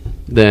here,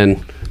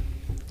 then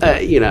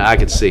I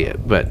could see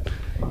it. But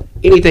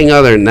anything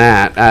other than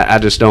that, I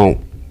just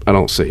don't. I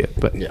don't see it.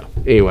 But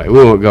anyway, we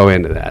won't go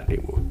into that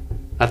anymore.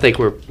 I think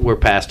we're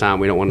past time.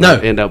 We don't want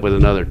to end up with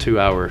another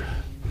 2-hour.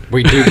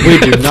 We do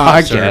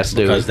not, sir, podcast,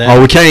 do because we? that,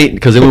 We can't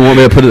because then we won't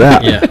be able to put it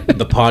out. yeah,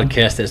 the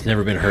podcast that's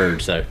never been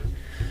heard. So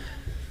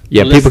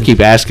Yeah, Listen. people keep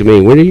asking me,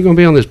 when are you going to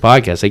be on this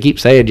podcast? They keep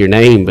saying your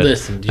name, but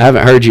Listen, I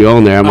haven't heard you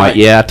on there. I'm All like, right.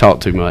 yeah, I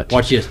talk too much.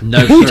 watch this. No,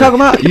 What are you sir. talking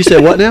about? You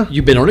said what now?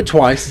 You've been on it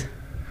twice.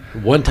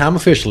 One time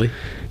officially,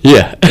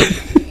 Yeah.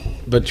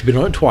 but you've been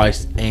on it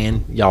twice,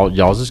 and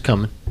y'all's is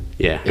coming.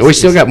 Yeah. And we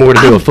still got more to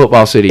do with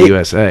Football City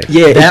USA.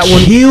 Yeah, That it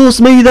one-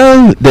 kills me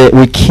though that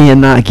we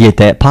cannot get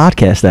that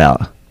podcast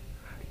out.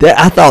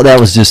 I thought that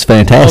was just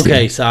fantastic.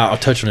 Okay, so I'll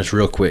touch on this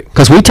real quick.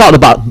 Because we talked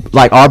about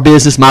like our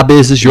business, my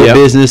business, your Yep.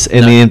 business,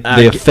 and No, then I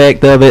the get-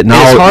 effect of it. And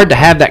And all. it's hard to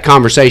have that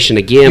conversation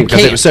again because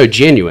it can't. was so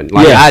genuine.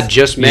 Like, Yes. I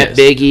just met Yes.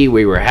 Biggie.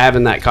 We were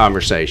having that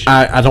conversation.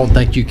 I don't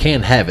think you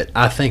can have it.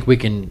 I think we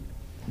can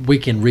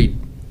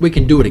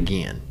do it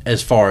again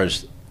as far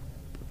as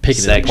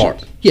picking it Sections.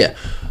 apart. Yeah.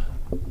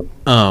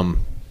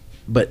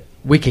 But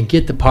we can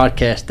get the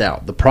podcast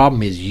out. The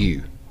problem is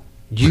you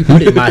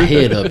put it in my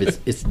head of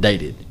it's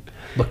dated.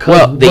 Because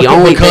Well, the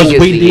only because thing is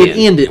we the did end.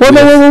 end it Whoa, with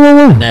whoa, whoa,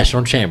 whoa, whoa.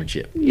 national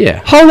championship.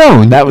 yeah. Hold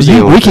on, That was the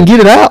only we can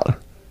get it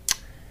out.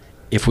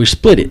 If we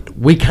split it,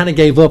 we kind of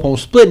gave up on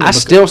splitting it. I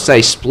because still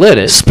say split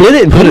it. Split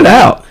it and put it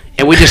out.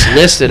 And we just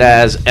listed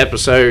as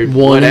episode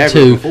 1 and whatever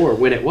 2. before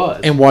when it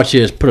was. and watch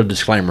this. Put a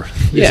disclaimer.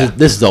 Yeah.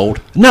 This is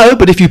old. No,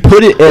 but if you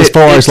put it as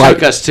far it as like,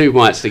 took us 2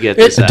 months to get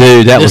this out.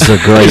 dude, that was a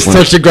great It's one.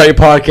 such a great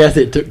podcast.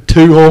 It took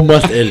 2 whole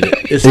months to edit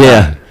it. It's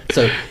Yeah. fine.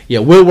 So yeah,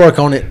 we'll work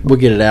on it. We'll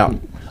get it out.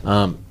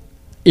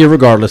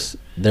 Irregardless,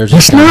 there's.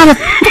 It's not a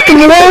fucking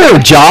word,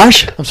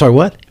 Josh. I'm sorry.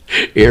 What?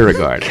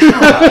 Irregardless.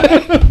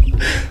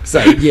 So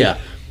yeah.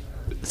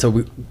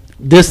 So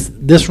this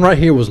one right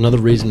here was another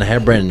reason to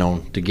have Brandon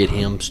on to get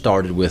him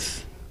started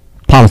with.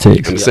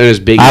 Politics. And as soon as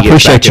Biggie I gets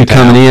appreciate back you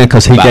coming town, in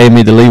because he bye. gave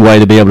me the leeway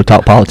to be able to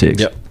talk politics.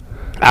 Yep.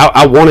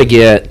 I want to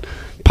get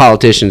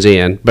politicians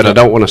in, but I Yep.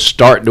 don't want to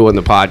start doing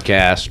the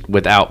podcast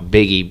without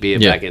Biggie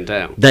being Yeah. back in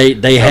town. They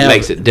That have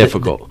makes it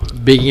difficult.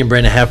 Biggie and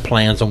Brandon have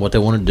plans on what they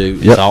want to do.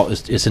 Yep.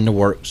 It's in the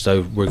works.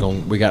 So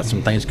we got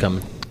some things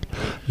coming.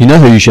 You know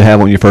who you should have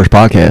on your first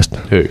podcast?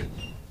 Who?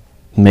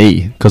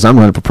 Me, because I'm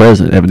running for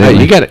president. Hey,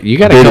 Evidently, you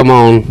got to come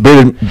on.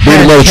 Bearded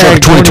Low Truck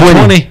Hashtag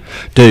 2020.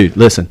 Dude,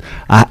 listen,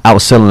 I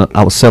was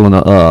selling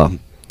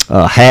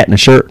a hat and a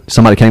shirt.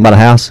 Somebody came by the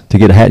house to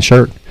get a hat and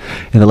shirt,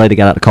 and the lady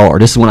got out the car.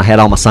 This is when I had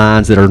all my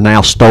signs that are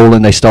now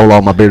stolen. They stole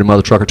all my Bearded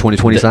Mother Trucker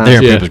 2020 signs. They're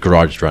in Yeah. people's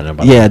garages right now.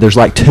 By the way. Yeah, there's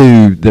like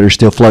 2 that are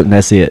still floating.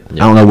 That's it. I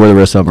don't know where the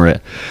rest of them are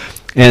at.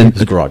 And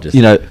The garages.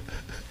 you know,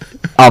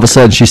 all of a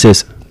sudden she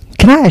says,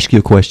 "Can I ask you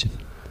a question?"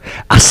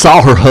 I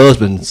saw her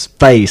husband's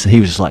face, and he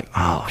was just like,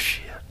 "Oh shit."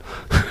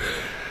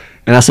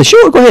 And I said,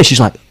 "Sure, go ahead." She's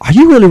like, "Are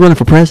you really running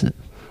for president?"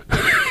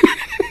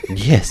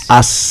 Yes.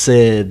 I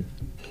said,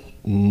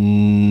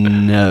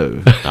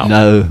 "No,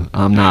 no,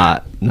 I'm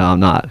not. No, I'm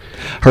not."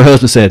 Her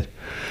husband said,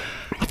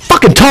 "I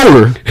fucking told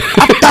her.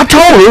 I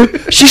told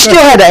her. She still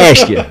had to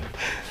ask you."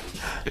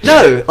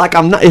 No, like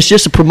I'm not. It's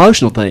just a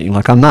promotional thing.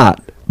 Like I'm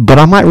not, but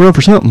I might run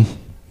for something.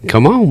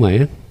 Come on,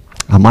 man.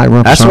 I might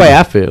run. That's for the something. way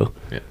I feel.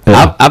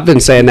 Yeah. I've been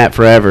saying that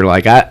forever.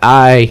 Like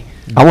I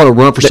want to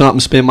run for something,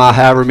 spend my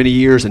however many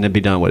years, and then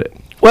be done with it.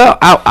 Well,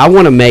 I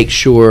want to make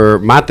sure,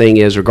 my thing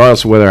is,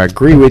 regardless of whether I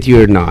agree with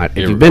you or not,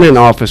 if you've been in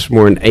office for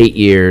more than 8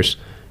 years,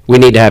 we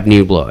need to have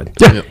new blood.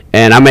 Yeah. Yep.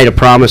 And I made a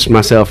promise to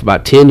myself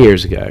about 10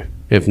 years ago.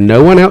 If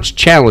no one else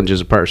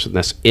challenges a person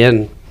that's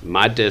in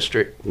my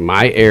district,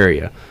 my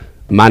area,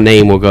 my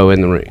name will go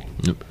in the ring.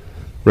 Yep.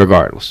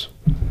 Regardless.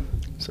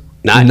 So,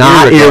 Not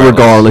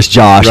irregardless,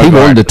 Josh. He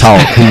wanted to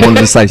talk. He wanted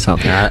to say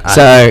something.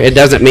 So it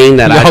doesn't mean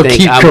that I Y'all think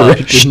keep I'm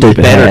correcting a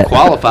Stupid better hat.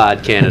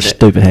 qualified candidate.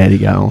 Stupid hat he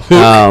got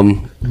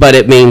on. But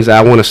it means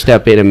I want to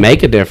step in and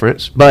make a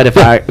difference. But if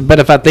I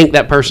think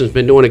that person's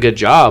been doing a good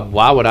job,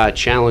 why would I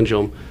challenge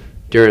them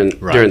during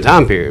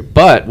time period?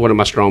 But one of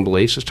my strong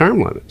beliefs is term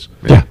limits.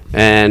 Yeah.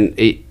 And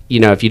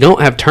if you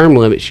don't have term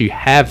limits, you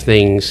have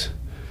things.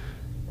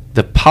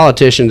 The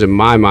politicians, in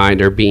my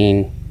mind, are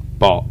being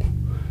bought.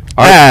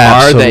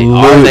 Are they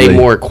Absolutely.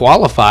 more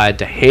qualified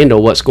to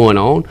handle what's going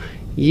on?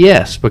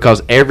 Yes,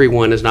 because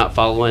everyone is not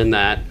following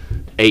that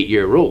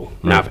 8-year rule.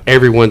 Now, if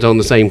everyone's on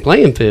the same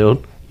playing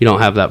field, you don't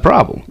have that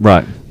problem.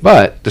 Right.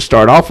 But to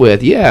start off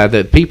with,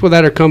 the people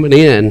that are coming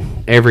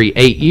in every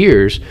 8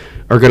 years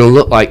are going to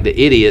look like the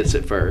idiots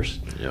at first.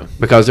 Yeah.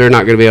 Because they're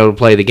not going to be able to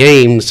play the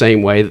game the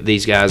same way that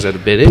these guys that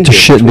have been in There here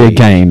shouldn't be a 20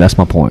 game. That's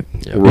my point.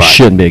 It Right.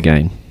 shouldn't be a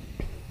game.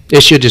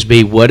 It should just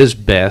be what is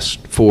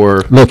best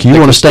for. Look, you the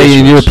want to stay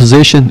in your constituents.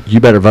 position, you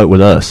better vote with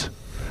us.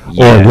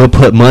 Yeah. Or we'll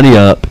put money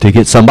up to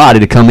get somebody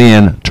to come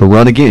in to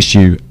run against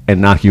you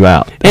and knock you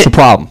out. That's the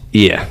problem.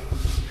 Yeah.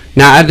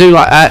 Now I do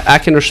like I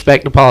can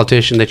respect the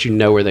politician that you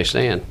know where they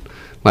stand.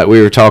 Like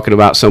we were talking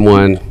about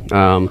someone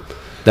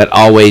that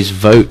always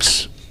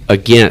votes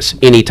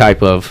against any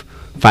type of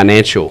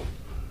financial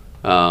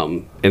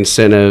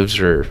incentives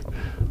or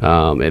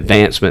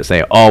advancements.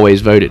 They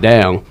always vote it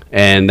down,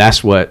 and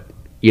that's what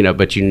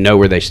But you know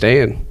where they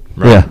stand,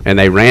 Right. Yeah. And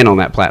they ran on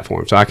that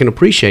platform, so I can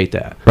appreciate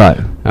that. Right.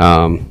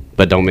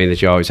 But don't mean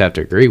that you always have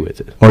to agree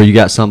with it. Or you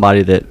got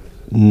somebody that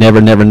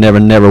never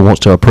wants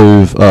to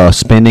approve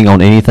spending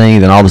on anything,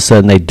 then all of a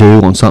sudden they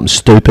do on something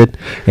stupid,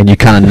 and you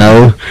kind of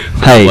know,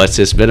 hey, What's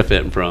this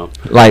benefiting from?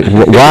 like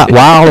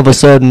why all of a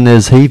sudden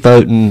is he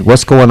voting?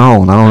 What's going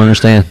on? I don't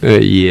understand.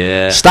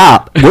 Yeah.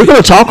 Stop. We're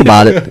going to talk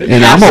about it,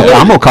 and I'm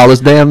gonna call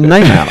his damn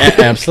name out,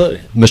 Absolutely.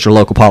 Mr.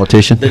 Local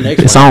Politician. The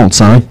next It's one. on,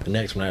 son. The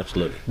next one,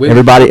 absolutely.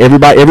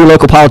 Every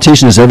local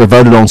politician has ever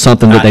voted on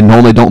something that they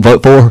normally don't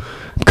vote for.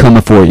 I'm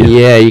coming for you.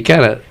 Yeah, you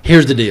kind of.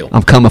 Here's the deal.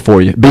 I'm coming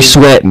for you. Be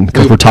sweating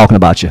because we're talking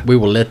about you. We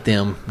will let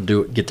them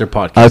get their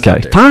podcast out Okay,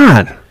 there.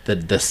 fine.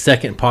 The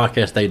second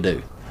podcast they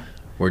do,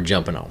 we're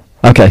jumping on.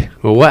 Okay.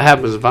 Well, what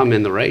happens if I'm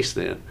in the race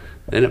then?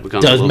 Then it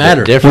becomes Doesn't a little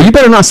matter. bit Well, different. you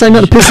better not say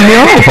nothing pissing me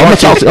off.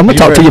 I'm gonna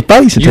talk to your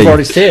face and You've tell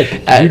already you.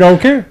 said you don't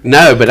care.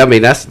 No, but I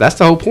mean that's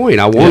the whole point.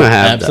 I want to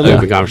have the absolutely.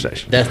 open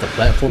conversation. That's the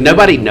platform.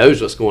 Nobody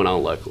knows what's going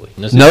on locally,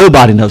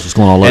 Nobody knows what's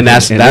going on. and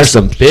that's there's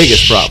the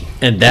biggest problem.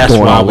 And that's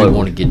going why on we locally.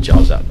 want to get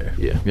y'all's out there.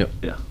 Yeah. Yep.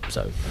 Yeah.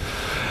 So All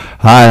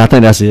right, I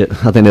think that's it.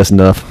 I think that's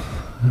enough.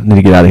 I need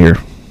to get out of here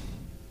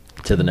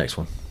to the next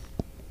one.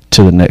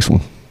 to the next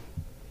one.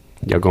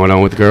 Y'all going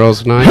on with the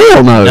girls tonight?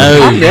 Hell no. No,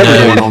 I'm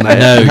never going on that.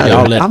 No,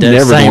 y'all let I'm that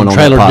never same going on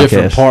trailer that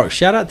different podcast. park.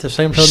 Shout out to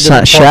same trailer different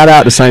park. Shout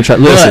out to Same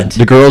Trailer. Listen, But-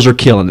 the girls are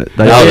killing it.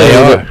 They they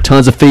are.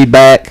 Tons of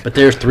feedback. But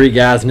there's 3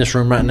 guys in this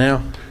room right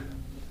now.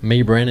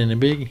 Me, Brandon,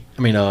 and Biggie.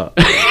 I mean,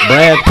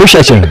 Brad.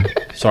 Appreciate you,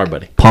 Sorry,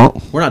 buddy. punk.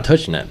 We're not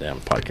touching that damn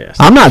podcast.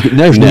 I'm not.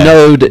 There's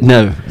no,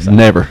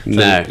 never.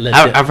 No, let's-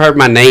 I've heard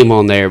my name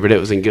on there, but it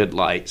was in good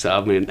light, so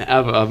I mean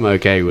I'm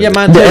okay with Yeah, it.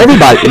 mine too.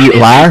 Everybody, you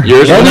liar.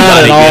 Yours was Everybody-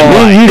 not in good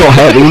light. You don't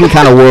have any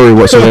kind of worry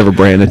whatsoever,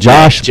 Brandon.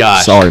 Josh,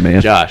 sorry,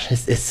 man. Josh.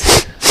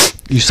 It's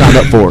You signed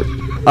up for it.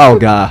 Oh,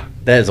 God.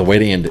 that is a way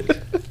to end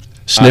it.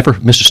 Sniffer,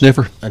 Mr.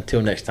 Sniffer.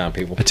 Until next time,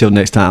 people. Until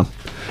next time.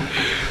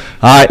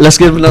 All right, let's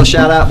give another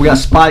shout out. We got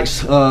Spikes,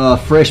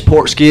 Fresh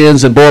Pork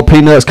Skins, and Boiled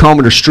Peanuts,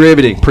 Coleman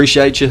Distributing.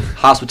 Appreciate you.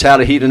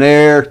 Hospitality, Heat and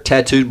Air,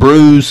 Tattooed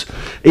Brews,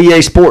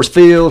 EA Sports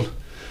Field,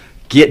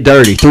 Get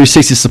Dirty,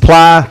 360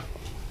 Supply,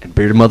 and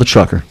Bearded Mother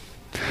Trucker.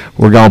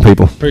 We're gone,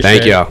 people. Appreciate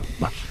Thank it.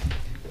 y'all.